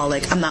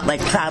alcoholic. I'm not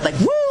like proud, like,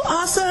 woo,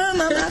 awesome,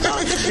 I'm an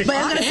alcoholic. But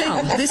I'm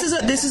going to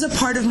say, this is a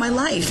part of my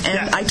life,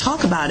 and I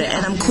talk about it,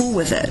 and I'm cool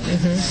with it.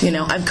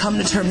 Mm-hmm. I've come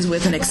to terms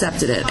with and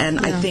accepted it, and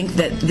I think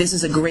that this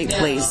is a great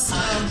place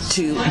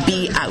to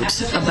be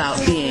out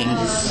about being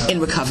in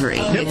recovery.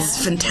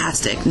 It's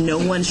fantastic. No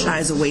one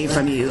shies away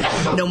from you.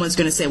 No one's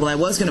going to say, well, I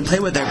was going to play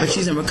with her, but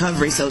she's in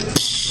recovery, so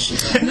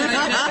the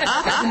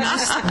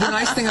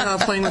nice thing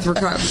about playing with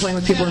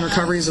people in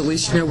recovery is at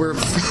least we're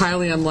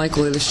highly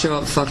unlikely to show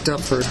up fucked up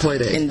for a play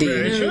date.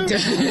 Indeed.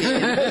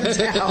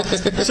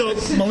 So,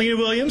 Melina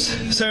Williams,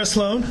 Sarah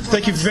Sloan,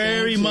 thank you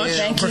very much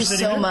for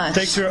sitting so much.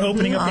 Thanks for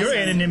opening up your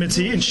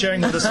anonymity and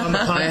sharing with us on the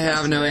podcast. I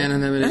have no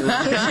anonymity.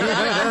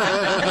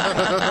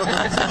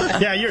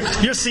 Yeah,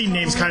 your scene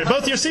names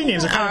both your scene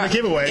names are kind of a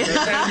giveaway.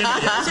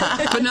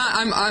 But not,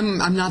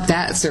 I'm not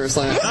that Sarah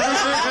Sloan.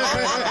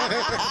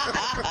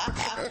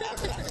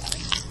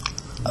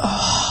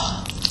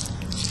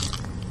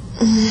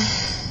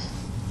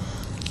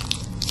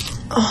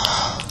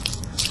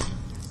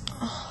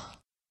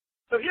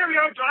 So here we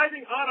are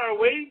driving on our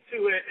way to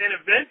an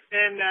event,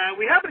 and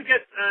we happen to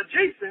get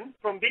Jason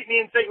from Beat Me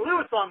in St.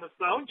 Louis on the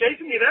phone.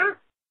 Jason, you there?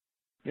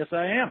 Yes,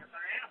 I am.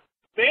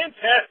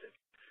 Fantastic.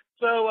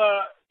 So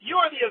you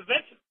are the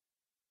event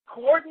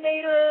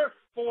coordinator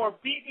for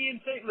Beat Me in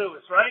St.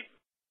 Louis, right?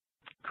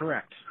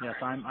 Correct. Yes,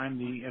 I'm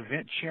the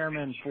event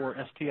chairman for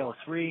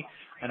STL3,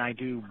 and I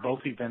do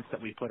both events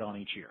that we put on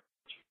each year.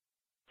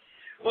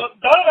 Well,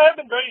 Don and I have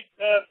been very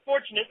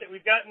fortunate that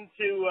we've gotten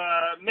to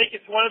make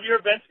it to one of your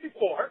events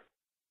before.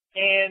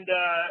 And,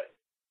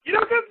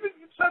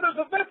 so there's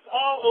events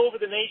all over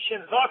the nation.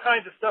 There's all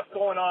kinds of stuff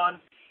going on.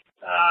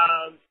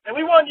 And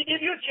we wanted to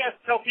give you a chance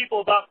to tell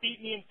people about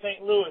Beat Me in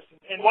St. Louis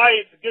and why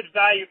it's a good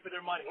value for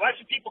their money. Why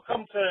should people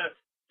come to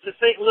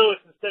St. Louis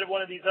instead of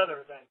one of these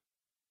other events?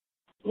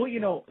 Well,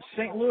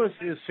 St. Louis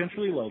is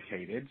centrally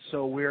located,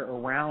 so we're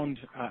around,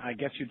 I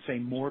guess you'd say,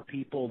 more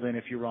people than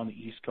if you were on the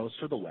East Coast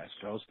or the West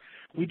Coast.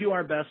 We do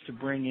our best to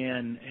bring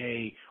in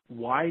a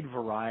wide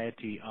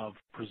variety of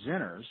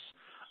presenters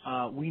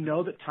We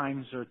know that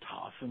times are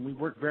tough, and we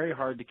work very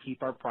hard to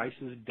keep our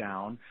prices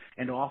down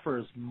and to offer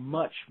as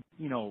much,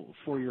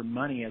 for your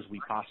money as we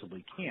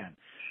possibly can.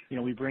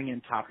 We bring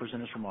in top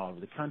presenters from all over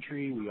the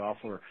country. We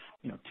offer,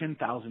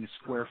 10,000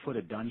 square foot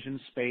of dungeon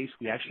space.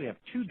 We actually have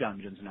 2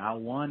 dungeons now.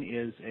 One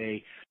is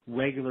a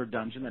regular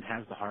dungeon that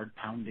has the hard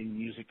pounding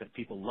music that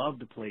people love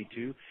to play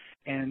to.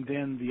 And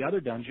then the other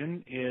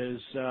dungeon is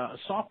a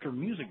softer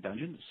music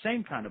dungeon,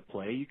 same kind of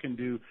play. You can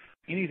do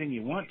anything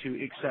you want to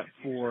except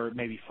for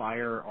maybe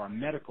fire or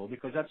medical,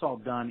 because that's all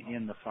done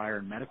in the fire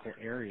and medical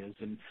areas,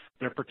 and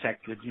they're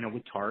protected,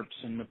 with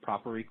tarps and the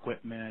proper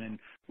equipment, and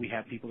we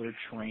have people that are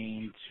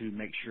trained to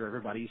make sure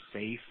everybody's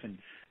safe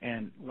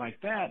and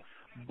like that.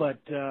 But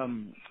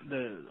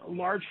the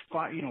large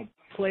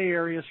play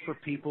areas for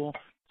people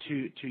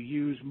to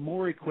use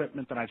more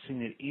equipment than I've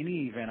seen at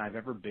any event I've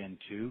ever been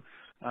to.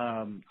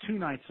 2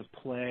 nights of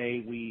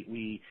play.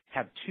 We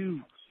have 2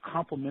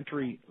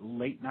 complimentary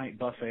late night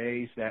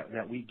buffets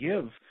that we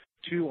give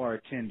to our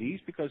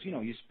attendees, because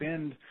you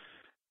spend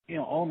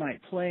all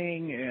night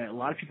playing, and a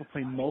lot of people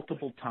play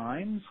multiple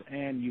times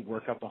and you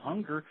work up a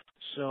hunger.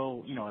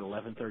 So at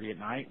 11:30 at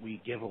night we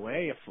give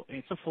away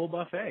it's a full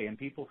buffet, and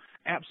people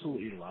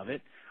absolutely love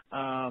it.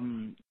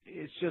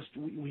 It's just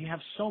we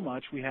have so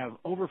much. We have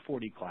over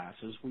 40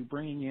 classes. We're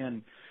bringing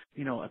in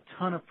a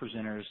ton of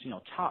presenters,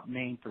 top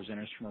name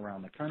presenters from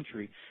around the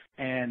country.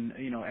 And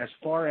as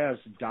far as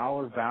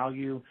dollar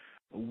value,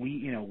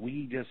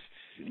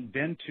 I've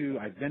been to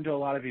a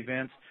lot of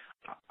events.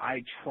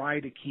 I try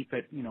to keep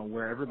it,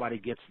 where everybody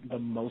gets the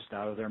most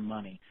out of their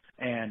money.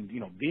 And,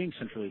 being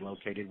centrally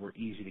located, we're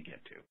easy to get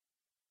to.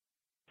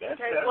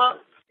 Okay. Well,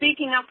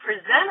 speaking of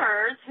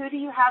presenters, who do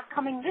you have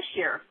coming this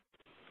year?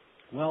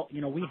 Well,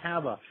 we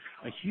have a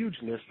huge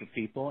list of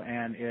people,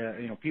 and,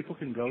 people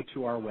can go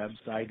to our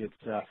website. It's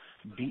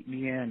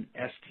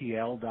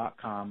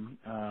beatmeinstl.com,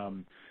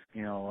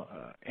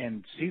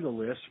 and see the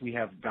list. We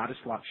have Goddess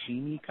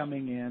Lakshmi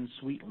coming in.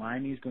 Sweet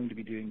Limey is going to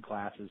be doing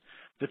classes.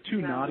 The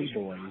 2 Naughty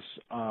Boys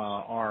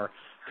are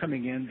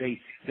coming in.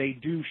 They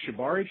do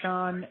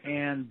Shibari-Con,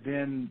 and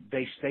then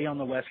they stay on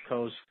the West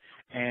Coast.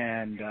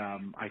 And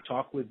I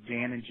talked with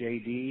Dan and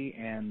JD,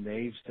 and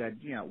they've said,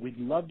 we'd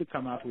love to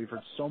come out. We've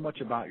heard so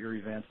much about your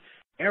events.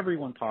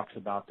 Everyone talks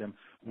about them.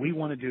 We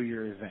want to do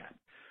your event.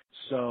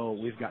 So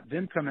we've got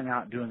them coming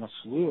out doing a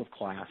slew of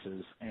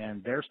classes,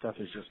 and their stuff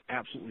is just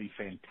absolutely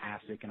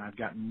fantastic. And I've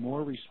gotten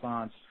more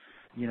response,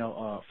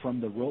 from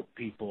the rope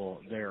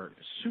people. They're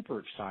super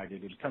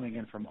excited and coming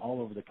in from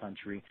all over the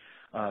country,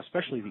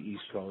 especially the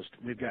East Coast.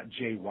 We've got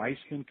Jay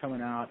Weissman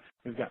coming out.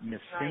 We've got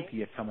Miss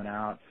Cynthia coming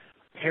out.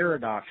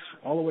 Paradox,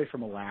 all the way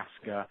from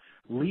Alaska.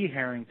 Lee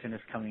Harrington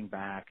is coming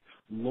back.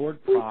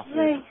 Lord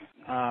Prophet,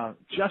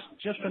 just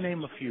to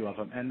name a few of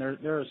them, and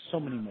there are so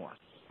many more.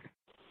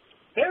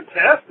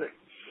 Fantastic.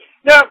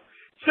 Now,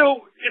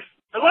 so if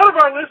a lot of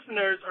our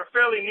listeners are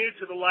fairly new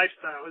to the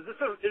lifestyle, is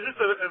this an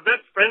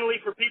event friendly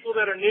for people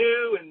that are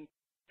new and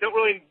don't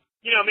really,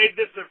 maybe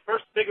this is their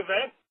first big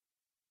event?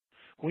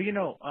 Well,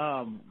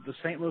 the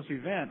St. Louis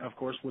event, of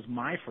course, was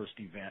my first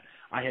event.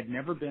 I had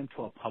never been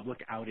to a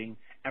public outing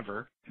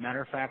ever.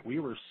 Matter of fact,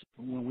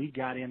 when we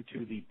got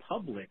into the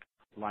public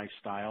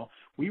lifestyle,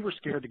 we were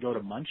scared to go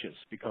to Munches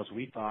because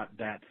we thought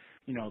that,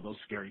 those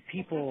scary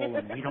people,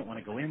 and we don't want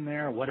to go in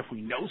there. What if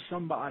we know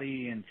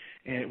somebody? And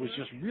it was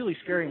just really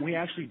scary. And we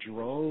actually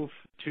drove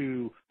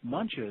to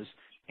Munches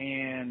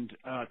and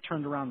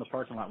turned around the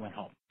parking lot and went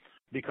home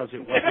because it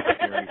wasn't a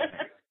scary thing.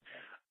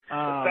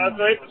 Sounds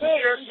right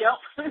there. Yep.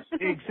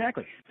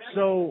 Exactly.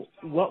 So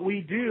what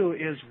we do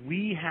is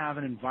we have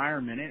an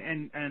environment,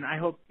 and I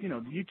hope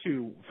you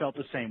two felt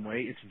the same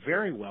way. It's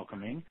very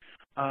welcoming.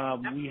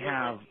 We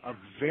have a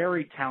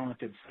very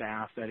talented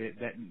staff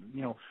that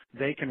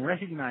they can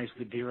recognize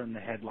the deer in the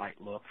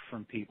headlight look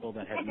from people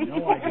that have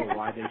no idea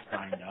why they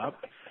signed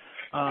up.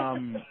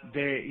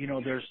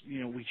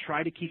 We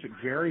try to keep it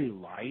very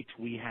light.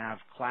 We have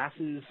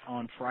classes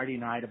on Friday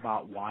night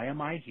about why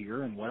am I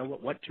here and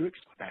what to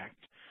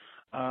expect.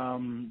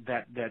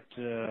 That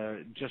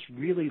just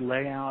really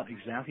lay out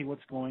exactly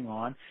what's going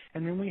on.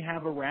 And then we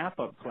have a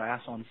wrap-up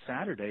class on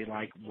Saturday,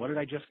 like what did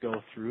I just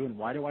go through and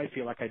why do I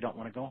feel like I don't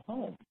want to go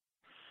home?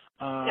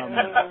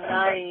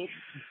 Nice.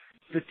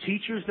 The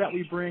teachers that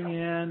we bring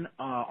in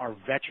are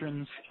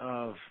veterans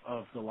of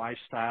the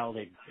lifestyle.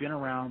 They've been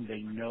around.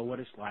 They know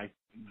what it's like.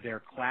 Their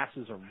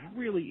classes are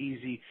really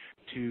easy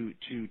to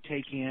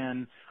take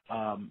in,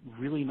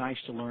 really nice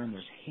to learn.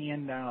 There's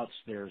handouts.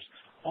 There's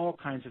all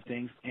kinds of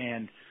things.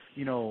 And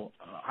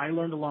I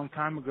learned a long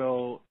time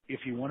ago,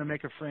 if you want to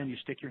make a friend, you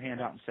stick your hand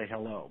out and say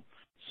hello.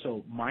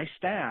 So my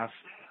staff,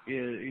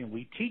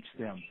 we teach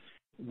them,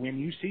 when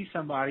you see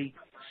somebody,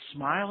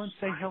 smile and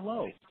say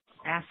hello.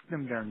 Ask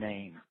them their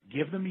name.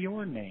 Give them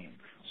your name.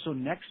 So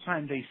next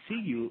time they see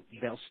you,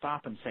 they'll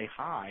stop and say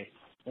hi.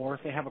 Or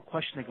if they have a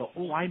question, they go,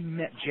 oh, I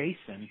met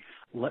Jason.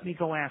 Let me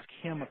go ask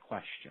him a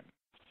question.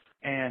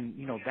 And,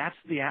 that's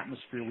the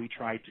atmosphere we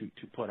try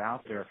to put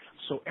out there.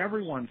 So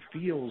everyone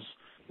feels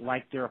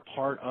like they're a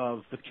part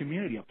of the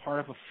community, a part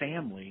of a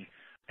family,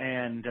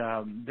 and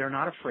they're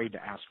not afraid to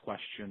ask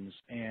questions.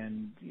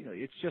 And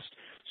it's just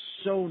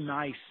so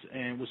nice,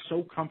 and it was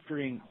so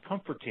comforting.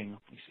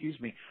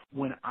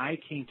 When I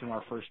came to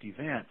our first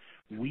event,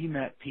 we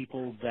met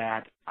people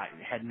that I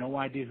had no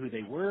idea who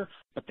they were,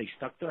 but they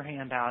stuck their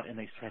hand out and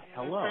they said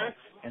hello.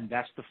 And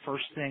that's the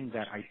first thing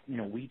that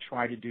we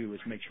try to do, is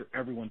make sure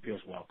everyone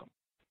feels welcome.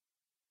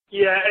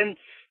 Yeah, and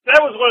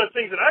that was one of the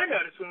things that I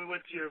noticed when we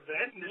went to your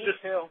event. And it's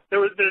just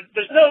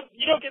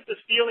you don't get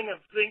this feeling of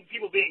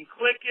people being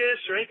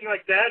cliquish or anything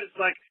like that. It's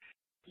like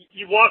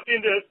you walked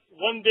into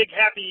one big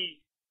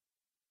happy,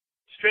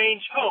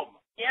 strange home.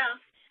 Yeah,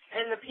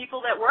 and the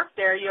people that worked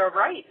there, you're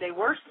right, they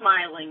were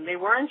smiling,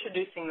 they were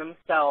introducing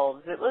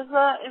themselves. It was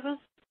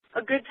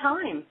a good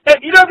time.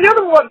 And, the other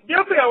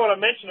thing I want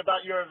to mention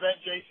about your event,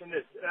 Jason,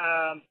 is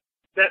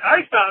that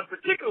I found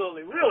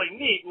particularly really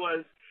neat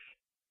was,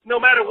 no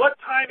matter what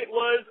time it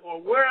was or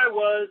where I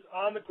was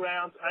on the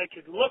grounds, I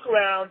could look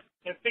around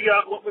and figure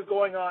out what was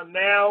going on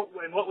now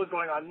and what was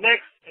going on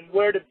next and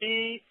where to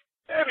be.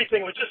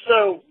 Everything was just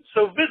so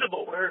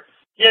visible, where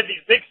you had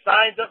these big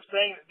signs up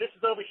saying that this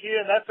is over here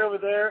and that's over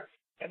there,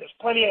 and there's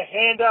plenty of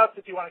handouts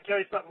if you want to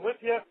carry something with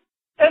you.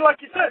 And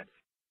like you said,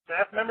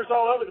 staff members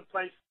all over the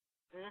place,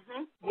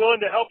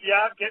 willing to help you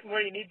out, getting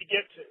where you need to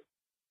get to.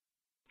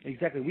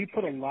 Exactly. We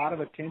put a lot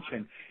of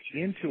attention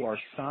into our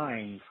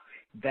signs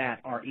that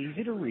are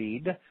easy to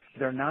read.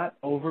 They're not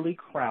overly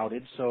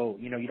crowded, so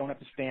you don't have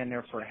to stand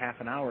there for half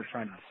an hour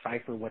trying to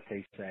decipher what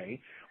they say.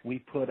 We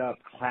put up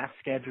class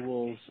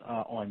schedules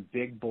on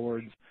big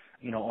boards,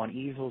 on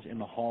easels in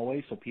the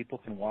hallway, so people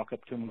can walk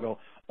up to them and go,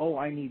 "Oh,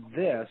 I need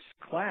this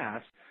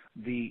class."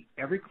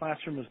 Every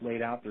classroom is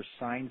laid out. There's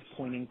signs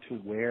pointing to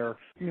where.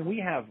 We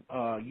have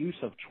use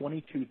of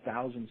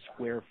 22,000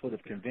 square foot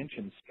of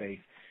convention space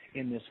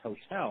in this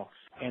hotel,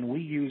 and we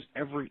use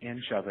every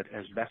inch of it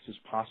as best as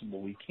possible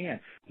we can.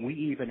 We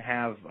even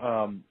have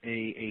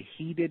a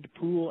heated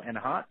pool and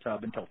hot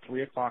tub until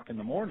 3 o'clock in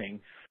the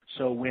morning.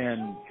 So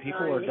when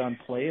people are done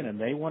playing and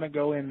they want to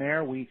go in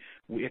there,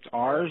 it's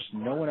ours.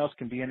 No one else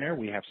can be in there.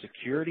 We have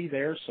security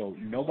there, so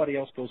nobody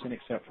else goes in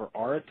except for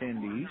our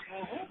attendees.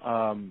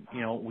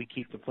 We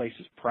keep the place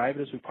as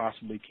private as we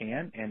possibly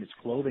can, and it's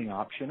clothing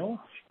optional.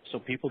 So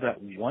people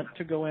that want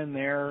to go in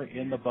there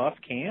in the buff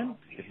can.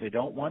 If they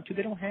don't want to,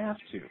 they don't have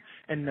to.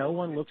 And no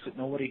one looks at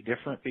nobody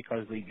different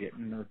because they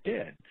didn't or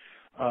did.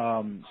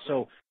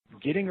 So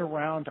getting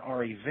around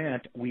our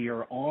event, we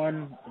are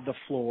on the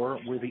floor.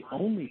 We're the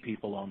only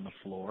people on the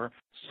floor,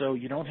 so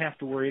you don't have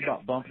to worry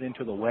about bumping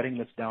into the wedding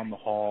that's down the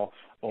hall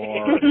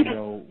or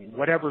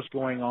whatever's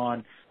going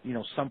on,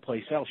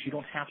 someplace else. You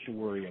don't have to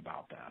worry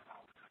about that.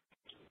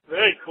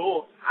 Very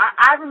cool.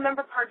 I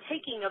remember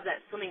partaking of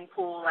that swimming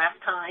pool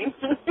last time.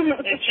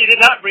 And she did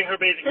not bring her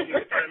bathing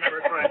suit, if I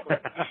remember correctly.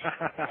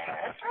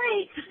 That's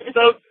right.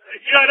 So,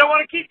 I don't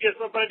want to keep you,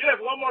 but I do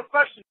have one more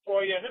question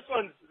for you, and this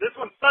one's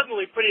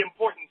suddenly pretty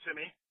important to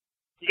me.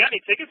 You got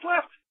any tickets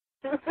left?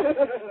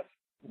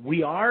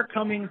 We are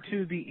coming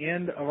to the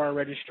end of our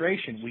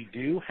registration. We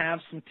do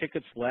have some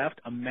tickets left.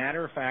 A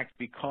matter of fact,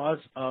 because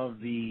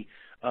of the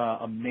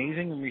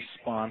amazing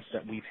response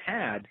that we've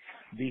had,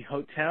 the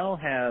hotel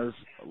has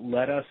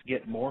let us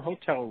get more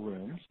hotel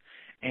rooms,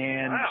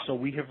 and so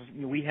we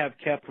have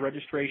kept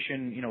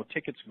registration,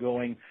 tickets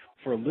going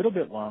for a little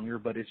bit longer,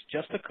 but it's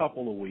just a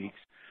couple of weeks.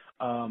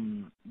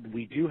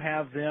 We do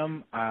have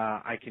them.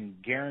 I can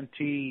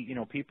guarantee,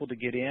 people to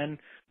get in,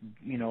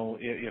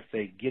 if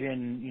they get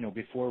in,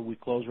 before we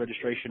close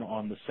registration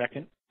on the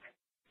 2nd,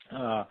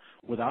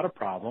 without a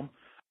problem.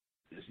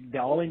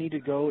 All they need to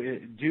do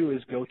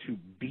is go to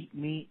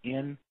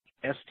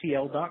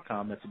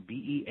beatmeinstl.com. That's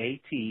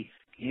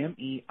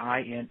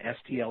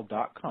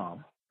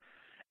beatmeinstl.com.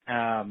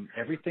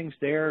 Everything's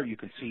there. You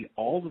can see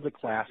all of the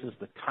classes,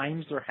 the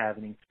times they're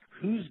having,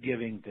 who's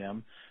giving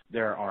them.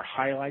 There are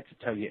highlights to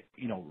tell you,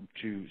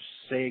 to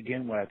say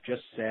again what I've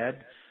just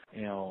said,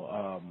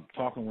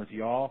 talking with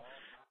y'all.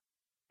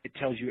 It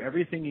tells you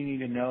everything you need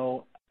to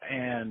know,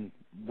 and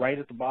right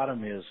at the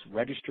bottom is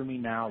register me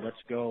now.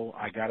 Let's go.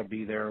 I got to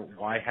be there.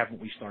 Why haven't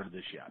we started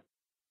this yet?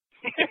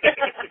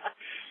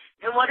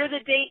 And what are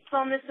the dates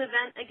on this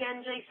event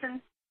again,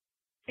 Jason?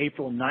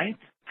 April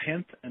 9th,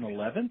 10th, and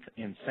 11th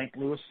in St.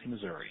 Louis,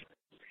 Missouri.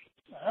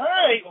 All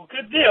right. Well,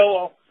 good deal.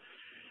 Well,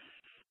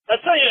 I'll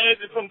tell you,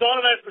 from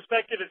Dawn and I's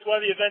perspective, it's one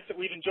of the events that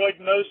we've enjoyed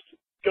most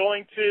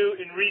going to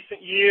in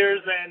recent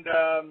years. And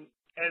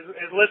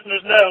as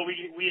listeners know,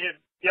 we have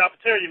the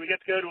opportunity. We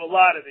get to go to a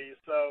lot of these.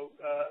 So,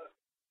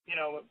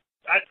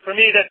 for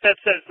me, that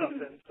says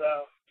something.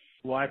 So.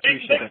 Well, I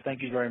appreciate it. Thank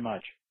you very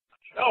much.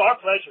 Oh,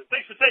 our pleasure.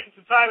 Thanks for taking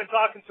some time and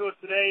talking to us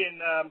today.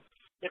 And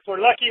if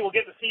we're lucky, we'll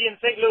get to see you in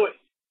St. Louis.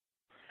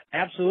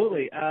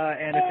 Absolutely.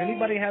 And if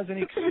anybody has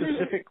any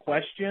specific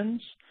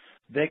questions,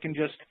 they can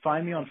just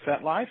find me on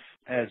FetLife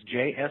as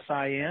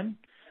JSIN,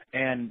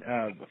 and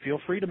feel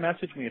free to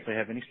message me if they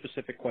have any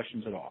specific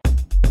questions at all.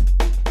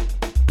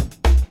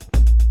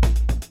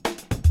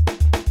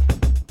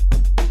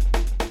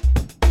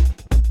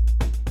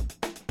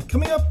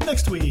 Coming up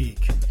next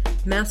week,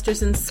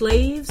 Masters and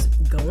slaves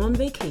go on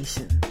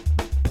vacation.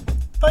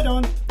 Bye,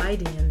 Dawn. Bye,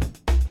 Dan.